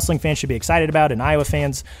matchup that wrestling fans should be excited about, and Iowa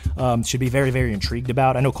fans should be very, very intrigued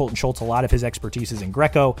about. I know Colton Schultz, a lot of his expertise is in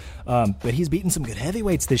Greco, but he's beaten some good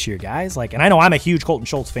heavyweights this year, guys. And I know I'm a huge Colton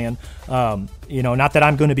Schultz fan. Not that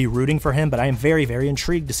I'm going to be rooting for him, but I am very, very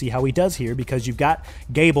intrigued to see how he does here because you've got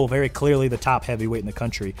Gable, very clearly the top heavyweight in the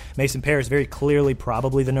country. Mason Paris, very clearly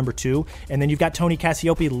probably the number 2. And then you've got Tony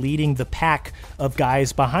Cassioppi leading the pack of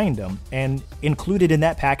guys behind him. And included in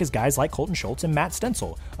that pack is guys like Colton Schultz and Matt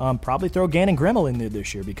Stencil. Probably throw Gannon Grimmel in there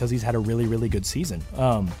this year because he's had a really, really good season.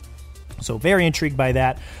 So very intrigued by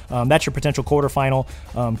that. That's your potential quarterfinal.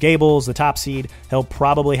 Gable's the top seed. He'll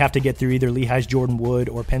probably have to get through either Lehigh's Jordan Wood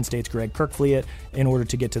or Penn State's Greg Kirkfleet in order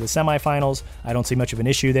to get to the semifinals. I don't see much of an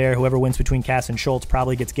issue there. Whoever wins between Cass and Schultz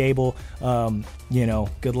probably gets Gable.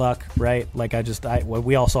 Good luck, right?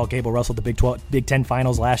 We all saw Gable wrestle the Big Ten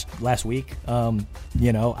finals last week.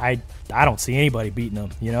 I don't see anybody beating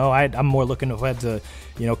him. I'm more looking ahead to,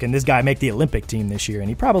 can this guy make the Olympic team this year? And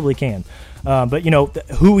he probably can. But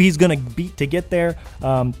who he's going to beat to get there,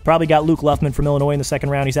 probably got Luke Luffman from Illinois in the second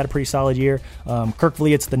round. He's had a pretty solid year.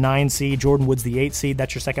 Kirkfleet's the 9 seed. Jordan Wood's the 8 seed.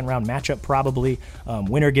 That's your second round matchup probably.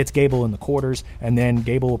 Winner gets Gable in the quarters, and then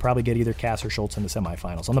Gable will probably get either Cass or Schultz in the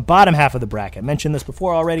semifinals. On the bottom half of the bracket, mentioned this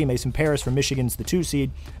before already, Mason Paris from Michigan's the 2 seed.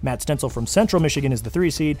 Matt Stencil from Central Michigan is the 3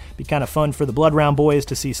 seed. Be kind of fun for the Blood Round boys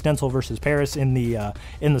to see Stencil versus Paris in the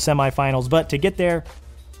semifinals. But to get there,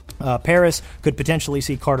 Paris could potentially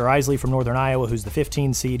see Carter Isley from Northern Iowa, who's the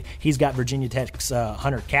 15 seed. He's got Virginia Tech's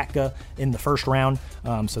Hunter Katka in the first round.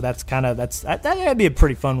 So that'd be a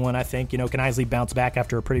pretty fun one, I think. Can Isley bounce back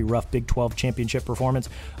after a pretty rough Big 12 championship performance?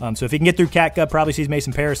 So if he can get through Katka, probably sees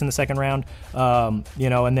Mason Paris in the second round.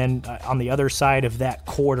 And then on the other side of that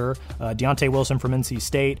quarter, Deontay Wilson from NC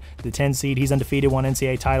State, the 10 seed. He's undefeated, won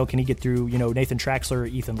NCAA title. Can he get through, Nathan Traxler,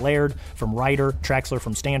 Ethan Laird from Rider, Traxler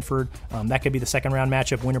from Stanford? That could be the second round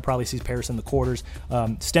matchup. Winner probably sees Paris in the quarters.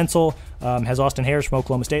 Stencil has Austin Harris from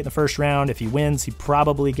Oklahoma State in the first round. If he wins, he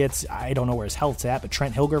probably gets, I don't know where his health's at, but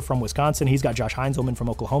Trent Hilger from Wisconsin. He's got Josh Heinzelman from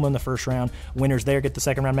Oklahoma in the first round. Winners there get the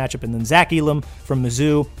second round matchup. And then Zach Elam from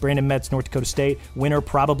Mizzou, Brandon Metz, North Dakota State. Winner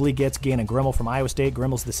probably gets Gannon Grimmel from Iowa State.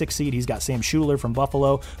 Grimmel's the 6th seed. He's got Sam Schuler from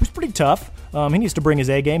Buffalo, who's pretty tough. He needs to bring his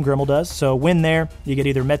A game. Grimmel does. So win there, you get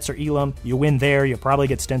either Metz or Elam. You win there, you'll probably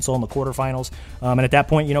get Stencil in the quarterfinals. And at that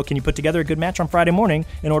point, can you put together a good match on Friday morning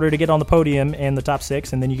in order to get on the podium and the top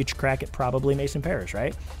 6, and then you get your crack at probably Mason Paris,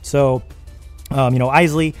 right? So,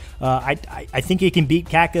 Isley, I think he can beat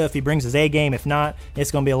Katka if he brings his A game. If not,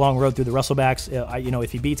 it's going to be a long road through the Wrestlebacks.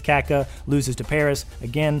 If he beats Katka, loses to Paris,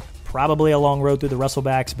 again, probably a long road through the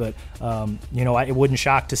Wrestlebacks. But it wouldn't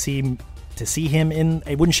shock to see him in.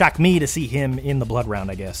 It wouldn't shock me to see him in the blood round,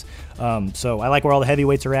 I guess. So I like where all the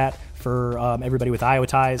heavyweights are at for everybody with Iowa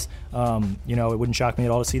ties. It wouldn't shock me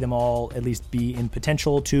at all to see them all at least be in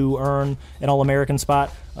potential to earn an All-American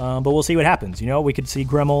spot. But we'll see what happens. We could see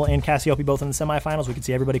Grimmel and Cassioppi both in the semifinals. We could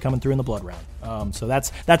see everybody coming through in the blood round. So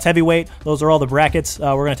that's heavyweight. Those are all the brackets.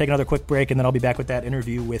 We're going to take another quick break, and then I'll be back with that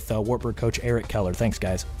interview with Wartburg coach Eric Keller. Thanks,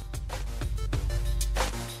 guys.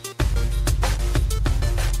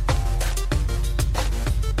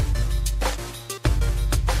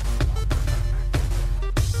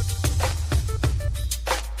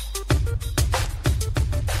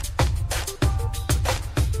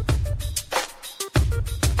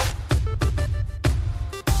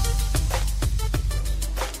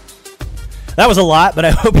 That was a lot, but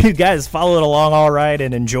I hope you guys followed along all right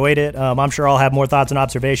and enjoyed it. I'm sure I'll have more thoughts and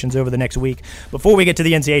observations over the next week before we get to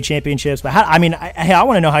the NCAA championships. But I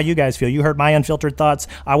want to know how you guys feel. You heard my unfiltered thoughts.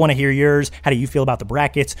 I want to hear yours. How do you feel about the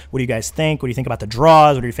brackets? What do you guys think? What do you think about the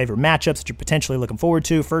draws? What are your favorite matchups that you're potentially looking forward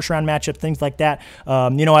to? First round matchups, things like that. I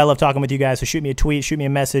love talking with you guys. So shoot me a tweet, shoot me a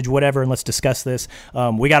message, whatever, and let's discuss this.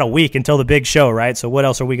 We got a week until the big show, right? So what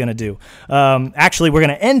else are we going to do? Actually, we're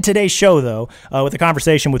going to end today's show, though, with a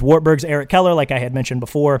conversation with Wartburg's Eric Keller. Keller, like I had mentioned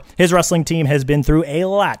before, his wrestling team has been through a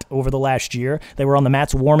lot over the last year. They were on the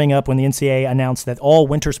mats warming up when the NCAA announced that all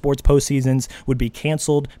winter sports postseasons would be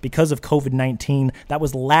canceled because of COVID-19. That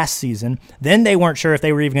was last season. Then they weren't sure if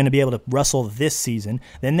they were even going to be able to wrestle this season.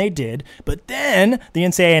 Then they did. But then the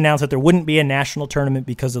NCAA announced that there wouldn't be a national tournament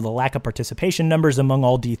because of the lack of participation numbers among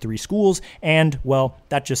all D3 schools. And, well,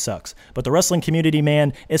 that just sucks. But the wrestling community,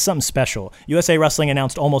 man, is something special. USA Wrestling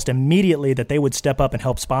announced almost immediately that they would step up and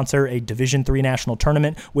help sponsor a Division III national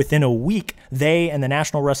tournament. Within a week, they and the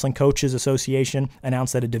National Wrestling Coaches Association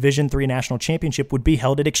announced that a Division III national championship would be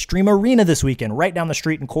held at Extreme Arena this weekend, right down the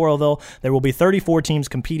street in Coralville. There will be 34 teams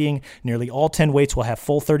competing. Nearly all 10 weights will have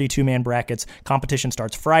full 32-man brackets. Competition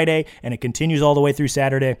starts Friday, and it continues all the way through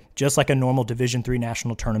Saturday, just like a normal Division III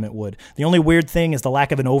national tournament would. The only weird thing is the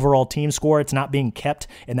lack of an overall team score. It's not being kept,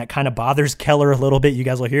 and that kind of bothers Keller a little bit. You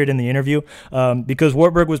guys will hear it in the interview, because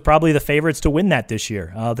Wartburg was probably the favorites to win that this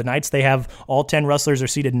year. The Knights, they have all 10 wrestlers are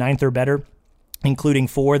seated 9th or better, including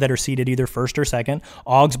 4 that are seated either 1st or 2nd.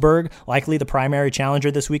 Augsburg, likely the primary challenger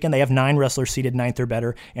this weekend. They have 9 wrestlers seated 9th or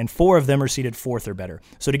better, and 4 of them are seated 4th or better.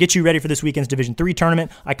 So to get you ready for this weekend's Division III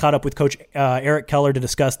tournament, I caught up with Coach Eric Keller to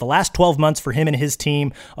discuss the last 12 months for him and his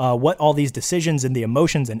team, what all these decisions and the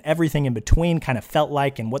emotions and everything in between kind of felt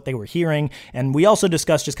like and what they were hearing. And we also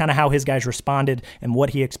discussed just kind of how his guys responded and what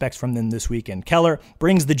he expects from them this weekend. Keller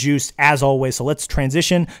brings the juice, as always, so let's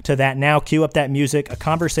transition to that now. Cue up that music, a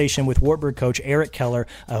conversation with Wartburg coach Eric Keller.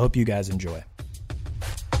 I hope you guys enjoy.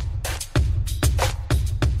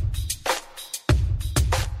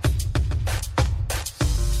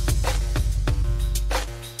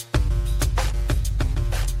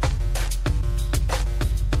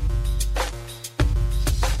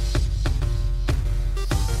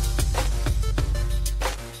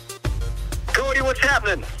 Cody, what's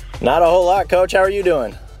happening? Not a whole lot, Coach. How are you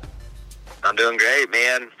doing? I'm doing great,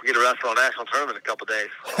 man. We get to wrestle a national tournament in a couple days.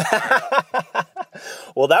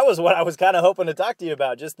 Well, that was what I was kind of hoping to talk to you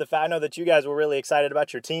about. Just the fact I know that you guys were really excited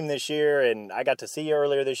about your team this year, and I got to see you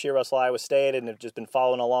earlier this year wrestle Iowa State, and have just been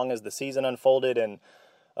following along as the season unfolded. And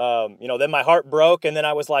then my heart broke, and then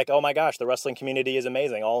I was like, oh my gosh, the wrestling community is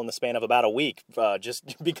amazing, all in the span of about a week,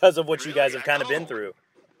 just because of what you guys have kind of been through.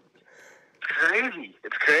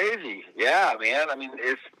 It's crazy. Yeah, man. I mean,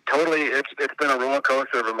 it's been a roller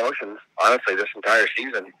coaster of emotions, honestly, this entire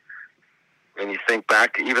season. When you think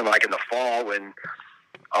back to even like in the fall when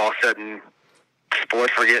all of a sudden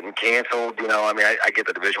sports were getting canceled, I get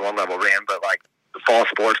the Division I level ran, but like the fall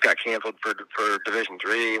sports got canceled for Division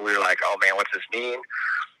III. We were like, oh man, what's this mean?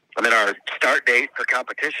 And then our start date for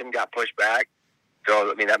competition got pushed back.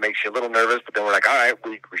 So, that makes you a little nervous, but then we're like, all right,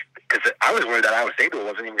 because I was worried that Iowa State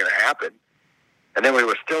wasn't even going to happen. And then we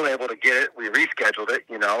were still able to get it. We rescheduled it,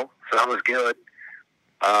 so that was good.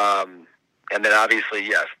 And then obviously,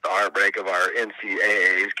 yes, the heartbreak of our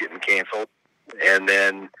NCAAs getting canceled. And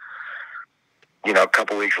then, a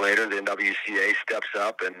couple weeks later, the NWCA steps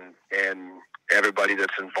up and everybody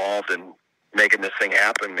that's involved in making this thing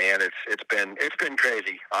happen, man, it's been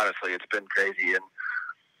crazy. Honestly, it's been crazy. And,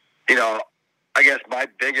 I guess my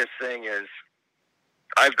biggest thing is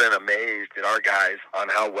I've been amazed at our guys on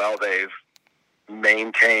how well they've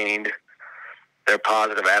maintained their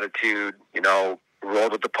positive attitude,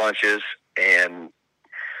 rolled with the punches, and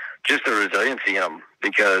just the resiliency in them.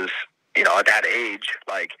 Because, at that age,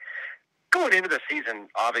 like going into the season,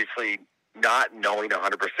 obviously not knowing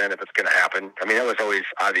 100% if it's going to happen. That was always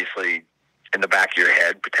obviously in the back of your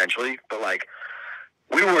head potentially, but like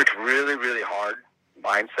we worked really, really hard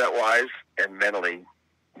mindset-wise and mentally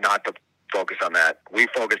not to focus on that. We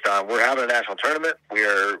focused on we're having a national tournament.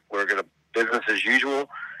 We're going to business as usual.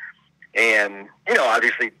 And,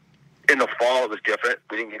 obviously in the fall it was different.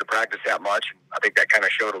 We didn't get to practice that much. I think that kind of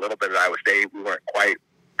showed a little bit at Iowa State. We weren't quite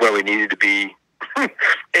where we needed to be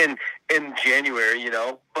in January,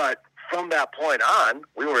 But from that point on,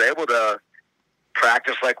 we were able to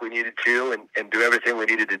practice like we needed to and do everything we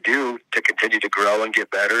needed to do to continue to grow and get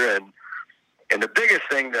better. And the biggest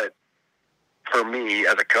thing that, for me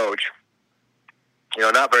as a coach,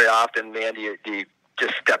 not very often, man, do you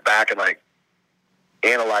just step back and like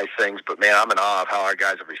analyze things, but man, I'm in awe of how our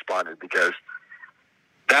guys have responded, because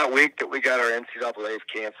that week that we got our NCAAs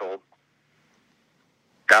canceled,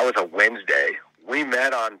 that was a Wednesday. We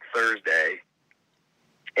met on Thursday,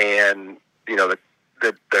 and the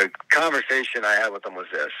conversation I had with them was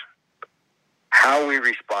this: how we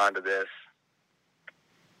respond to this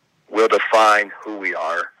will define who we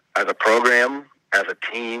are as a program, as a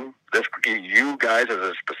team. You guys as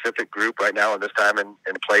a specific group right now in this time and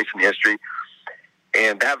place in history.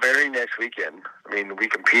 And that very next weekend, we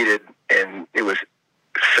competed, and it was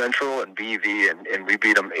Central and BV, and we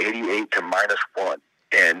beat them 88 to -1.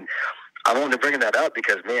 And I'm only bringing that up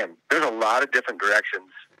because, man, there's a lot of different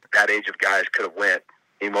directions that age of guys could have went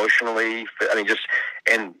emotionally. I mean,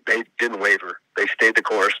 and they didn't waver. They stayed the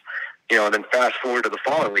course, and then fast forward to the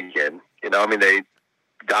following weekend, I mean, they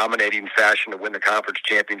dominating fashion to win the conference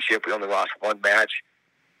championship. We only lost one match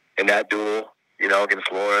in that duel, against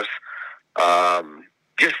Loras.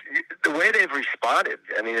 Just the way they've responded.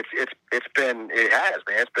 I mean, it's been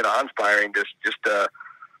awe-inspiring.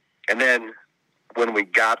 And then when we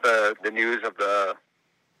got the news of the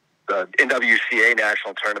NWCA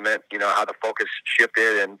national tournament, how the focus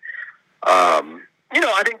shifted, and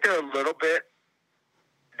I think they're a little bit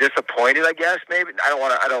disappointed. I guess maybe I don't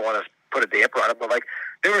want to put a damper on it, but like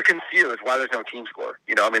they were confused why there's no team score.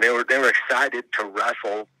 I mean, they were excited to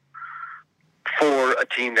wrestle for a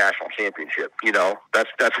team national championship.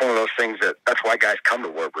 That's one of those things that's why guys come to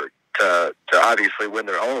Warburg to obviously win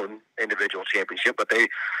their own individual championship, but they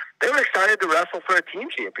were excited to wrestle for a team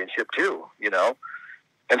championship too.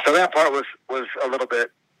 And so that part was a little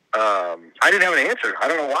bit. I didn't have an answer. I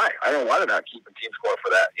don't know why. I don't know why they're not keeping team score for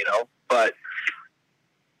that. But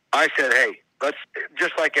I said, hey, let's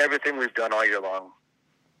just like everything we've done all year long,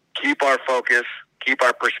 keep our focus, keep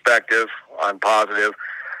our perspective on positive.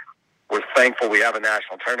 We're thankful we have a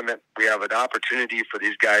national tournament. We have an opportunity for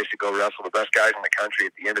these guys to go wrestle the best guys in the country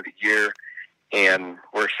at the end of the year, and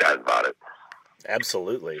we're excited about it.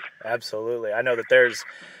 Absolutely. I know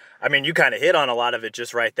that you kind of hit on a lot of it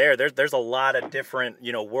just right there. There's a lot of different,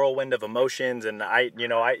 whirlwind of emotions. And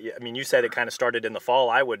you said it kind of started in the fall.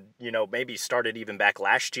 I would, maybe started even back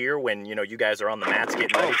last year when, you guys are on the mats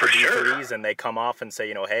getting ready for D3s and they come off and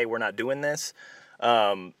say, hey, we're not doing this.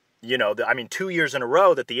 2 years in a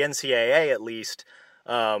row that the NCAA at least,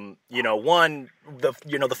 the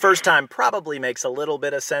first time probably makes a little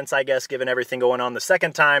bit of sense, I guess, given everything going on. The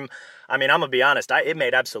second time, I'm going to be honest, it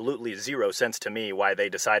made absolutely zero sense to me why they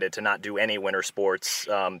decided to not do any winter sports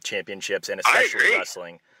championships, and especially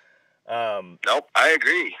wrestling. Nope, I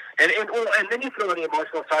agree. And then you throw the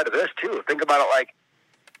emotional side of this, too. Think about it like,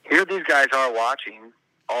 here these guys are watching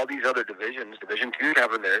all these other divisions, Division II's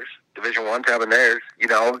having theirs, Division I's having theirs,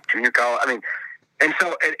 junior college. I mean, and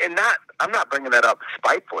so, I'm not bringing that up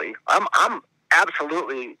spitefully. I'm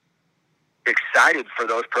absolutely excited for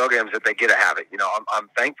those programs that they get to have it. I'm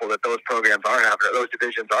thankful that those programs are having it, those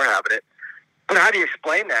divisions are having it. But how do you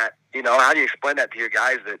explain that? How do you explain that to your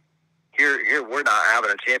guys that here we're not having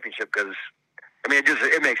a championship? Because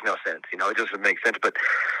it makes no sense. It doesn't make sense. But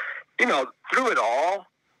through it all,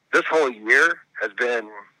 this whole year has been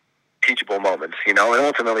teachable moments. And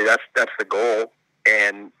ultimately that's the goal.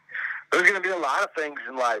 And there's going to be a lot of things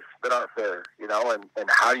in life that aren't fair, and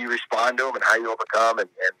how you respond to them and how you overcome. And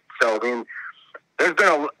so, there's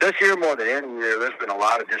been this year more than any year, there's been a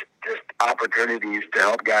lot of just opportunities to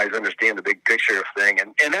help guys understand the big picture of thing.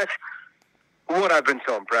 And that's what I've been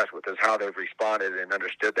so impressed with is how they've responded and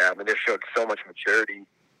understood that. They've showed so much maturity,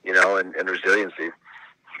 and resiliency.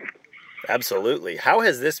 Absolutely. How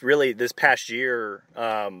has this past year,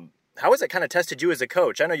 how has it kind of tested you as a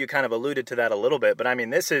coach? I know you kind of alluded to that a little bit, but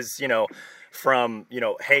this is, from,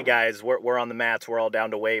 hey guys, we're on the mats, we're all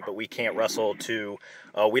down to weight, but we can't wrestle, to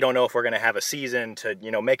we don't know if we're going to have a season, to,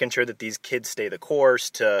 making sure that these kids stay the course,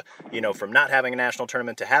 to, from not having a national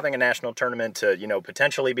tournament to having a national tournament, to,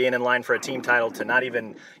 potentially being in line for a team title, to not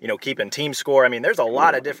even, keeping team score. There's a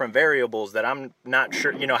lot of different variables that I'm not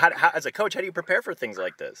sure, how as a coach, how do you prepare for things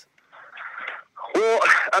like this? Well,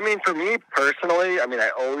 for me personally,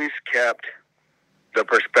 I always kept the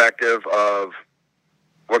perspective of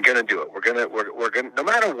we're going to do it. We're going to, no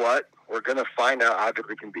matter what, we're going to find out how good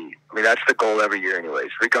we can be. That's the goal every year anyways.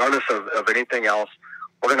 Regardless of anything else,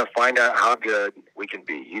 we're going to find out how good we can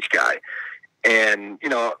be, each guy. And,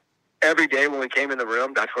 every day when we came in the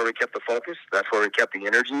room, that's where we kept the focus. That's where we kept the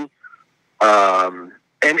energy.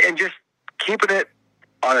 And just keeping it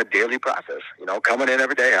on a daily process, coming in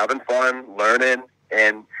every day, having fun, learning,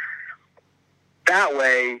 and that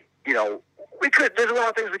way, there's a lot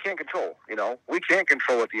of things we can't control, we can't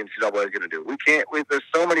control what the NCAA is going to do. There's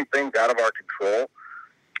so many things out of our control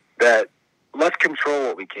that let's control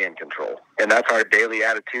what we can control. And that's our daily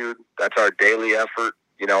attitude. That's our daily effort,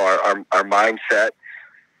 our mindset,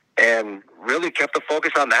 and really kept the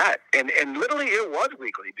focus on that. And literally it was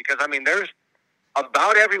weekly because, there's,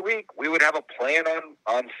 about every week, we would have a plan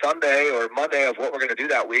on Sunday or Monday of what we're going to do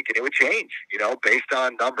that week, and it would change, based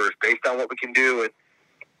on numbers, based on what we can do, and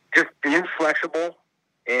just being flexible,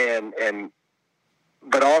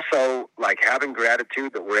 but also like having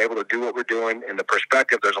gratitude that we're able to do what we're doing, and the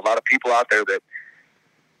perspective. There's a lot of people out there that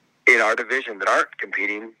in our division that aren't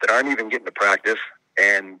competing, that aren't even getting to practice,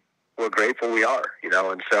 and we're grateful we are,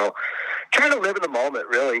 and so trying to live in the moment,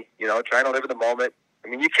 really, trying to live in the moment. I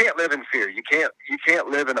mean, you can't live in fear. You can't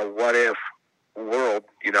live in a what if world,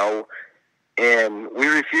 and we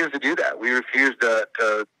refuse to do that. We refuse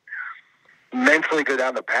to mentally go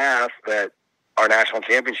down the path that our national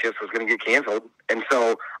championships was going to get canceled. And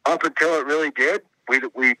so up until it really did,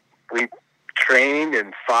 we trained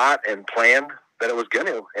and fought and planned that it was going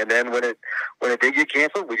to. And then when it did get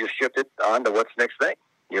canceled, we just shifted on to what's next thing,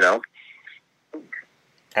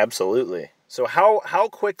 Absolutely. So how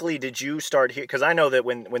quickly did you start here? Because I know that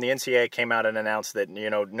when the NCAA came out and announced that,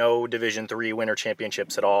 no Division III winter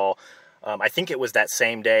championships at all, I think it was that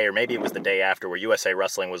same day, or maybe it was the day after, where USA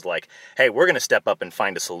Wrestling was like, hey, we're going to step up and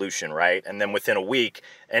find a solution, right? And then within a week,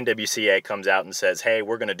 NWCA comes out and says, hey,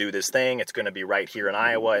 we're going to do this thing. It's going to be right here in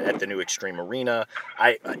Iowa at the new Extreme Arena.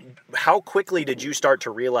 How quickly did you start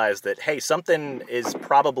to realize that, hey, something is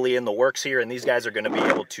probably in the works here, and these guys are going to be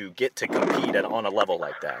able to get to compete on a level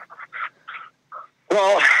like that?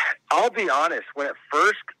 Well, I'll be honest. When it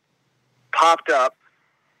first popped up,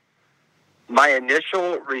 my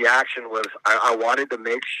initial reaction was I wanted to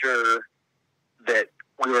make sure that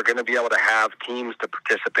we were going to be able to have teams to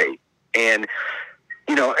participate. And,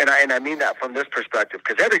 and I mean that from this perspective,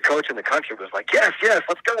 because every coach in the country was like, yes,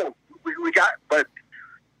 let's go. We got, but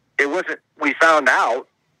it wasn't, we found out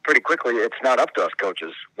pretty quickly it's not up to us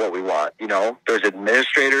coaches what we want. There's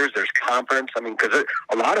administrators, there's conference. I mean, because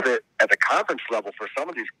a lot of it at the conference level for some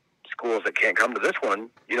of these schools that can't come to this one,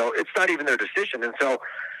 it's not even their decision. And so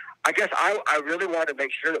I guess I really wanted to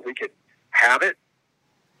make sure that we could have it.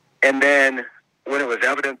 And then when it was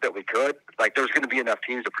evident that we could, like there was going to be enough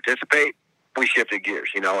teams to participate, we shifted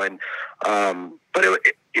gears, and, but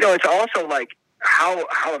it's also like how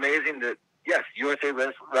amazing that, yes, USA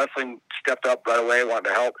Wrestling stepped up right away, wanted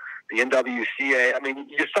to help. The NWCA, I mean,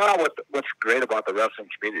 you saw what's great about the wrestling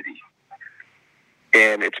community.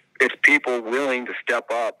 And it's people willing to step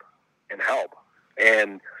up and help.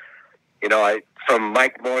 And, from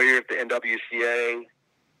Mike Moyer at the NWCA,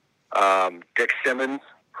 Dick Simmons,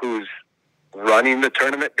 who's running the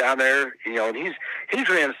tournament down there, and he's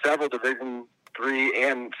ran several Division III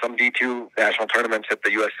and some D2 national tournaments at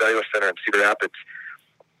the US Cellular Center in Cedar Rapids.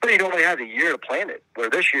 But he only has a year to plan it. Where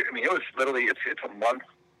this year, I mean, it was literally, it's a month.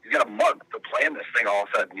 He's got a month to plan this thing all of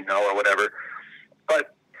a sudden, or whatever.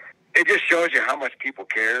 But it just shows you how much people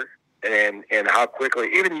care and how quickly,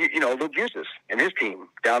 even, Luke Eustace and his team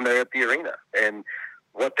down there at the arena and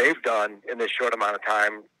what they've done in this short amount of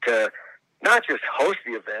time to not just host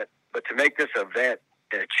the event, but to make this event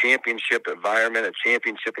a championship environment, a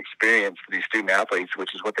championship experience for these student athletes,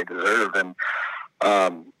 which is what they deserve. And,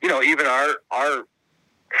 even our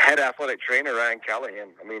head athletic trainer, Ryan Callahan,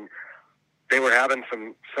 I mean, they were having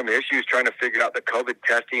some issues trying to figure out the COVID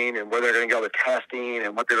testing and where they're going to go with testing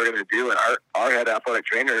and what they were going to do. And our head athletic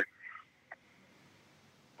trainer,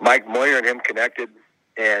 Mike Moyer, and him connected,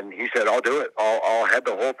 and he said, I'll do it. I'll head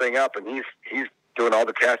the whole thing up. And he's doing all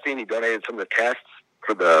the testing. He donated some of the tests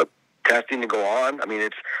for the testing to go on. I mean,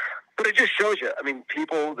 but it just shows you, I mean,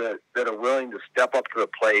 people that are willing to step up to the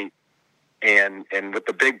plate and with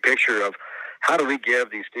the big picture of how do we give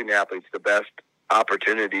these student athletes the best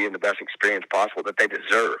opportunity and the best experience possible that they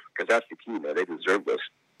deserve, because that's the key, man. They deserve this.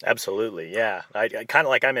 Absolutely, yeah. I kind of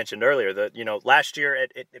like I mentioned earlier that, last year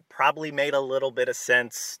it probably made a little bit of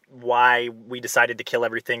sense why we decided to kill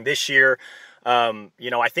everything. This year,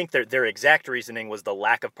 I think their exact reasoning was the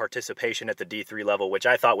lack of participation at the D3 level, which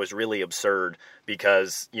I thought was really absurd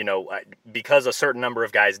because a certain number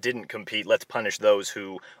of guys didn't compete, let's punish those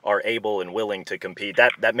who are able and willing to compete.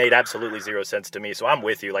 That made absolutely zero sense to me. So I'm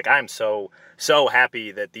with you. Like, I'm so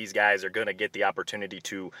happy that these guys are going to get the opportunity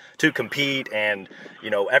to compete, and,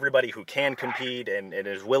 everybody who can compete and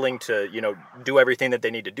is willing to, do everything that they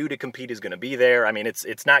need to do to compete is going to be there. I mean,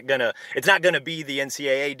 it's not going to be the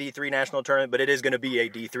NCAA D3 national tournament, but it is going to be a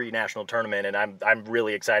D3 national tournament, and I'm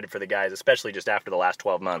really excited for the guys, especially just after the last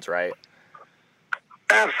 12 months, right?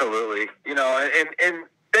 Absolutely. And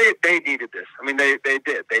they needed this. I mean, they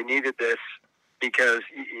did. They needed this because,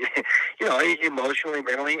 emotionally,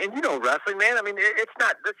 mentally, and, wrestling, man, I mean,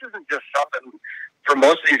 this isn't just something for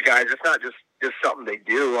most of these guys. It's not just something they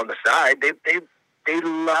do on the side. They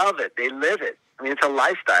love it. They live it. I mean, it's a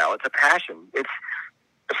lifestyle. It's a passion.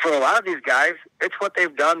 For a lot of these guys, it's what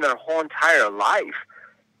they've done their whole entire life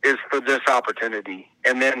is for this opportunity.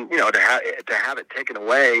 And then, to have it taken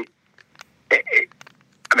away, I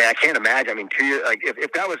mean, I can't imagine. I mean, 2 years, like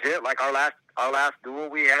if that was it, like our last duel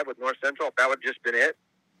we had with North Central, if that would have just been it,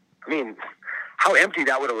 I mean, how empty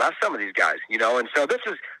that would have left some of these guys, And so this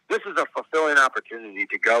is a fulfilling opportunity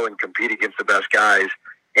to go and compete against the best guys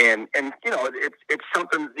And you know, it's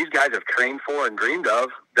something these guys have trained for and dreamed of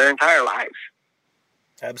their entire lives.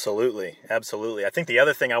 Absolutely. I think the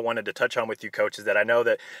other thing I wanted to touch on with you, Coach, is that I know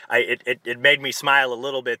that it made me smile a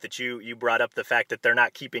little bit that you brought up the fact that they're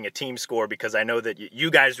not keeping a team score, because I know that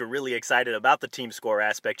you guys were really excited about the team score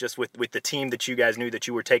aspect, just with the team that you guys knew that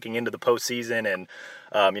you were taking into the postseason. And,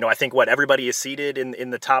 you know, I think everybody is seated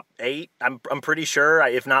in the top 8. I'm pretty sure,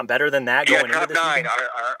 if not better than that, going into the top 9. season.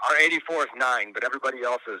 Our 84 is 9, but everybody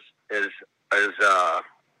else is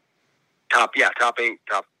top 8,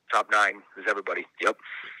 top 9 is everybody. Yep.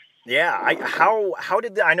 Yeah. How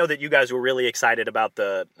did I know that you guys were really excited about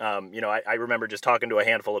the, you know, I remember just talking to a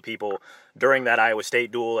handful of people during that Iowa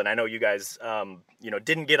State duel, and I know you guys, you know,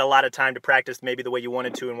 didn't get a lot of time to practice maybe the way you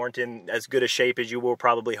wanted to and weren't in as good a shape as you were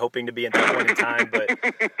probably hoping to be at that point in time. But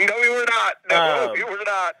no, we were not. No, we were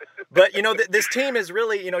not. But, you know, this team is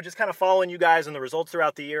really, you know, just kind of following you guys and the results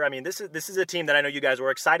throughout the year. I mean, this is a team that I know you guys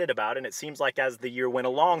were excited about, and it seems like as the year went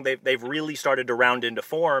along, they've really started to round into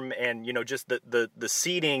form, and, you know, just the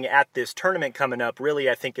seeding at this tournament coming up really,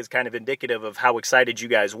 I think, is kind of indicative of how excited you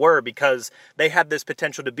guys were, because they had this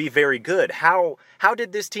potential to be very good. How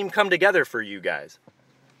did this team come together for you guys?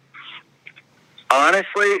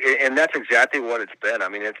 Honestly, and that's exactly what it's been. I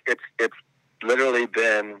mean, it's literally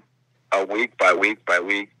been a week by week by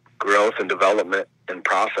week growth and development and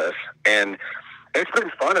process, and it's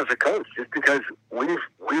been fun as a coach, just because we've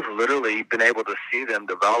literally been able to see them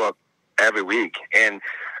develop every week, and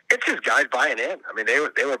it's just guys buying in. I mean,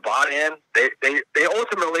 they were bought in. They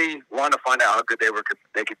ultimately wanted to find out how good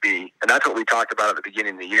they could be, and that's what we talked about at the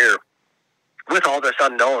beginning of the year. With all this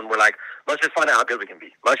unknown, we're like, let's just find out how good we can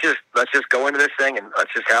be. Let's just go into this thing and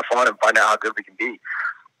let's just have fun and find out how good we can be.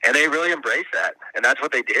 And they really embraced that, and that's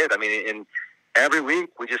what they did. I mean, in every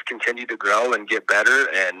week we just continue to grow and get better.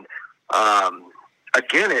 And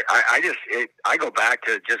again, I go back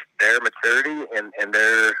to just their maturity and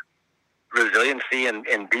their resiliency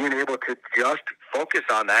and being able to just focus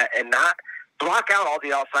on that and not block out all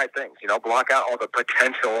the outside things. You know, block out all the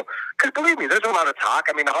potential. Because believe me, there's a lot of talk.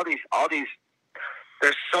 I mean, all these.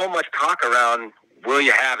 There's so much talk around, will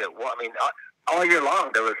you have it? Well, I mean, all year long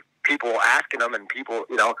there was people asking them, and people,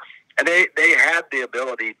 you know, and they had the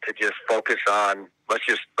ability to just focus on let's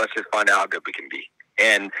just find out how good we can be,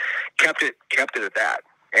 and kept it at that.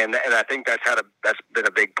 And I think that's been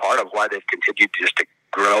a big part of why they've continued just to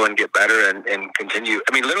grow and get better and continue.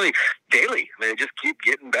 I mean, literally daily. I mean, they just keep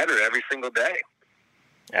getting better every single day.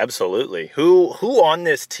 Absolutely. Who on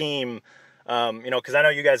this team? You know, because I know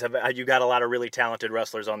you guys you got a lot of really talented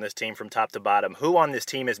wrestlers on this team from top to bottom. Who on this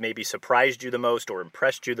team has maybe surprised you the most or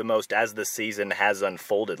impressed you the most as the season has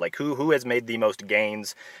unfolded? Like who has made the most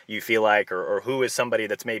gains, you feel like, or who is somebody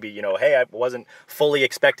that's maybe, you know, hey, I wasn't fully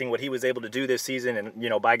expecting what he was able to do this season, and, you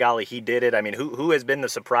know, by golly, he did it. I mean, who has been the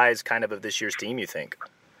surprise kind of this year's team, you think?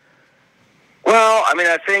 Well, I mean,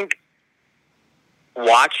 I think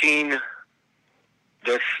watching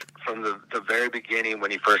this from the very beginning when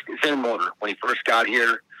he first got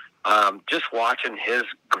here, just watching his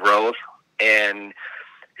growth and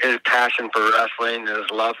his passion for wrestling and his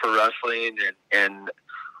love for wrestling, and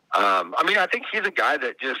I mean, I think he's a guy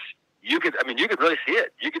that just you could really see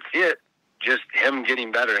it. You could see it, just him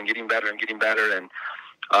getting better and getting better and getting better, and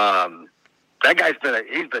that guy's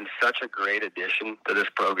he's been such a great addition to this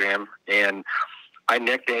program, and I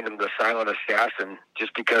nicknamed him the Silent Assassin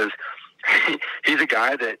just because he's a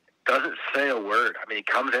guy that doesn't say a word. I mean, he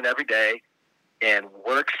comes in every day and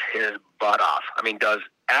works his butt off. I mean, does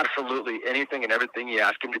absolutely anything and everything you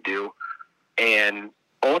ask him to do. And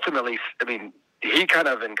ultimately, I mean, he kind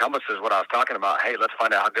of encompasses what I was talking about. Hey, let's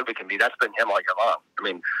find out how good we can be. That's been him all year long. I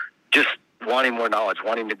mean, just wanting more knowledge,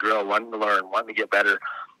 wanting to grow, wanting to learn, wanting to get better.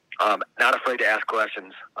 Not afraid to ask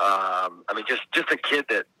questions. I mean, just a kid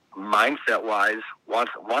that mindset-wise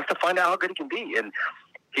wants to find out how good he can be. And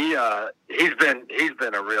he's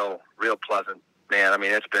been a real pleasant man. I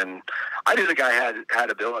mean, I knew the guy had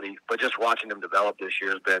ability, but just watching him develop this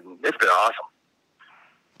year it's been awesome.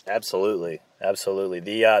 Absolutely.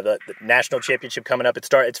 The national championship coming up.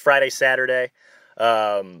 It's Friday, Saturday.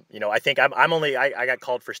 You know, I think I got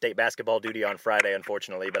called for state basketball duty on Friday,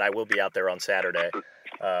 unfortunately, but I will be out there on Saturday.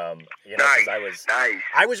 You know, nice.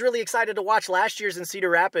 I was really excited to watch last year's in Cedar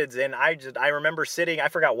Rapids, and I remember I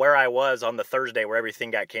forgot where I was on the Thursday where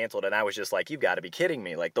everything got canceled, and I was just like, you've got to be kidding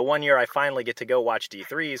me. Like the one year I finally get to go watch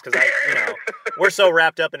D3s, because we're so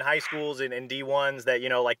wrapped up in high schools and D1s that, you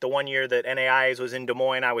know, like the one year that NAIs was in Des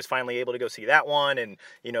Moines, I was finally able to go see that one, and,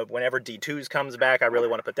 you know, whenever D2s comes back, I really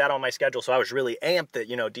want to put that on my schedule, so I was really amped that,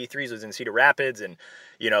 you know, D3s was in Cedar Rapids, and,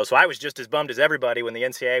 you know, so I was just as bummed as everybody when the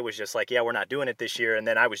NCAA was just like, yeah, we're not doing it this year. And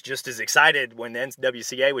then I was just as excited when the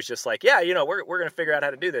NWCA was just like, yeah, we're going to figure out how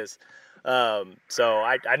to do this. So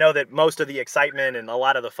I know that most of the excitement and a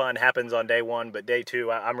lot of the fun happens on day one, but day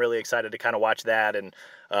two, I'm really excited to kind of watch that and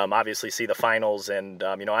obviously see the finals. And,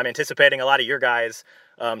 I'm anticipating a lot of your guys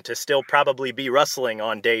to still probably be wrestling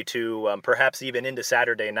on day two, perhaps even into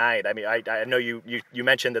Saturday night. I mean, I know you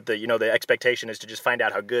mentioned that the expectation is to just find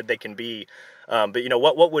out how good they can be. But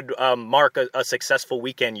what would mark a successful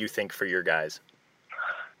weekend, you think, for your guys?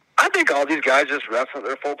 I think all these guys just wrestle at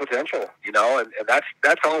their full potential, and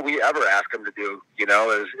that's all we ever ask them to do,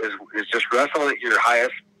 is just wrestle at your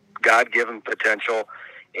highest God-given potential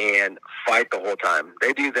and fight the whole time.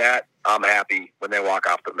 They do that, I'm happy when they walk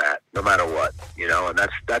off the mat, no matter what, and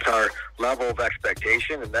that's our level of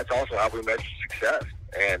expectation, and that's also how we measure success.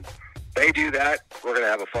 And they do that, we're going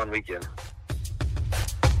to have a fun weekend.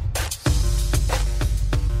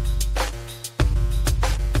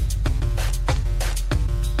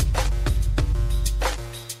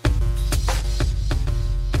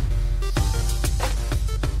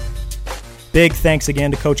 Big thanks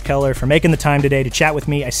again to Coach Keller for making the time today to chat with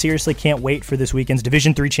me. I seriously can't wait for this weekend's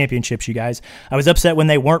Division III championships, you guys. I was upset when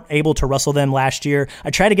they weren't able to wrestle them last year. I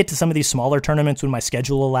try to get to some of these smaller tournaments when my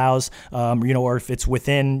schedule allows, or if it's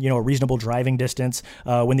within, a reasonable driving distance.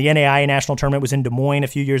 When the NAIA National Tournament was in Des Moines a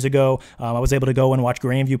few years ago, I was able to go and watch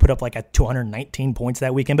Grandview put up like 219 points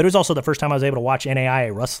that weekend. But it was also the first time I was able to watch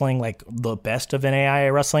NAIA wrestling, like the best of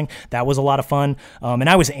NAIA wrestling. That was a lot of fun. And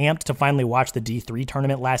I was amped to finally watch the D3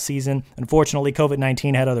 tournament last season. Unfortunately,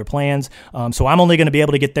 COVID-19 had other plans, so I'm only going to be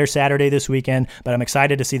able to get there Saturday this weekend, but I'm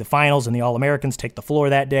excited to see the finals and the All-Americans take the floor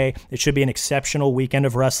that day. It should be an exceptional weekend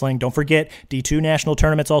of wrestling. Don't forget, D2 National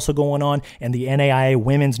Tournament's also going on, and the NAIA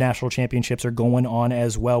Women's National Championships are going on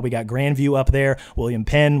as well. We got Grandview up there, William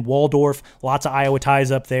Penn, Waldorf, lots of Iowa ties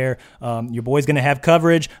up there. Your boy's going to have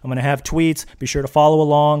coverage. I'm going to have tweets. Be sure to follow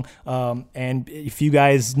along, and if you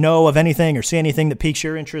guys know of anything or see anything that piques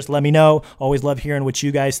your interest, let me know. Always love hearing what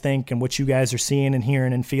you guys think and what you guys are seeing and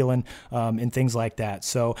hearing and feeling and things like that.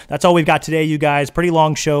 So that's all we've got today, you guys. Pretty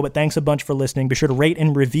long show, but thanks a bunch for listening. Be sure to rate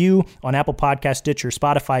and review on Apple Podcast, Stitcher,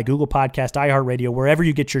 Spotify, Google Podcast, iHeartRadio, wherever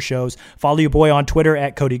you get your shows. Follow your boy on Twitter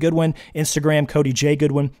at Cody Goodwin, Instagram Cody J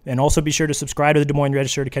Goodwin, and also be sure to subscribe to the Des Moines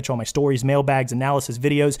Register to catch all my stories, mailbags, analysis,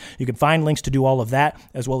 videos. You can find links to do all of that,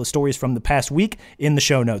 as well as stories from the past week in the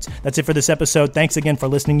show notes. That's it for this episode. Thanks again for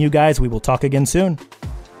listening, you guys. We will talk again soon.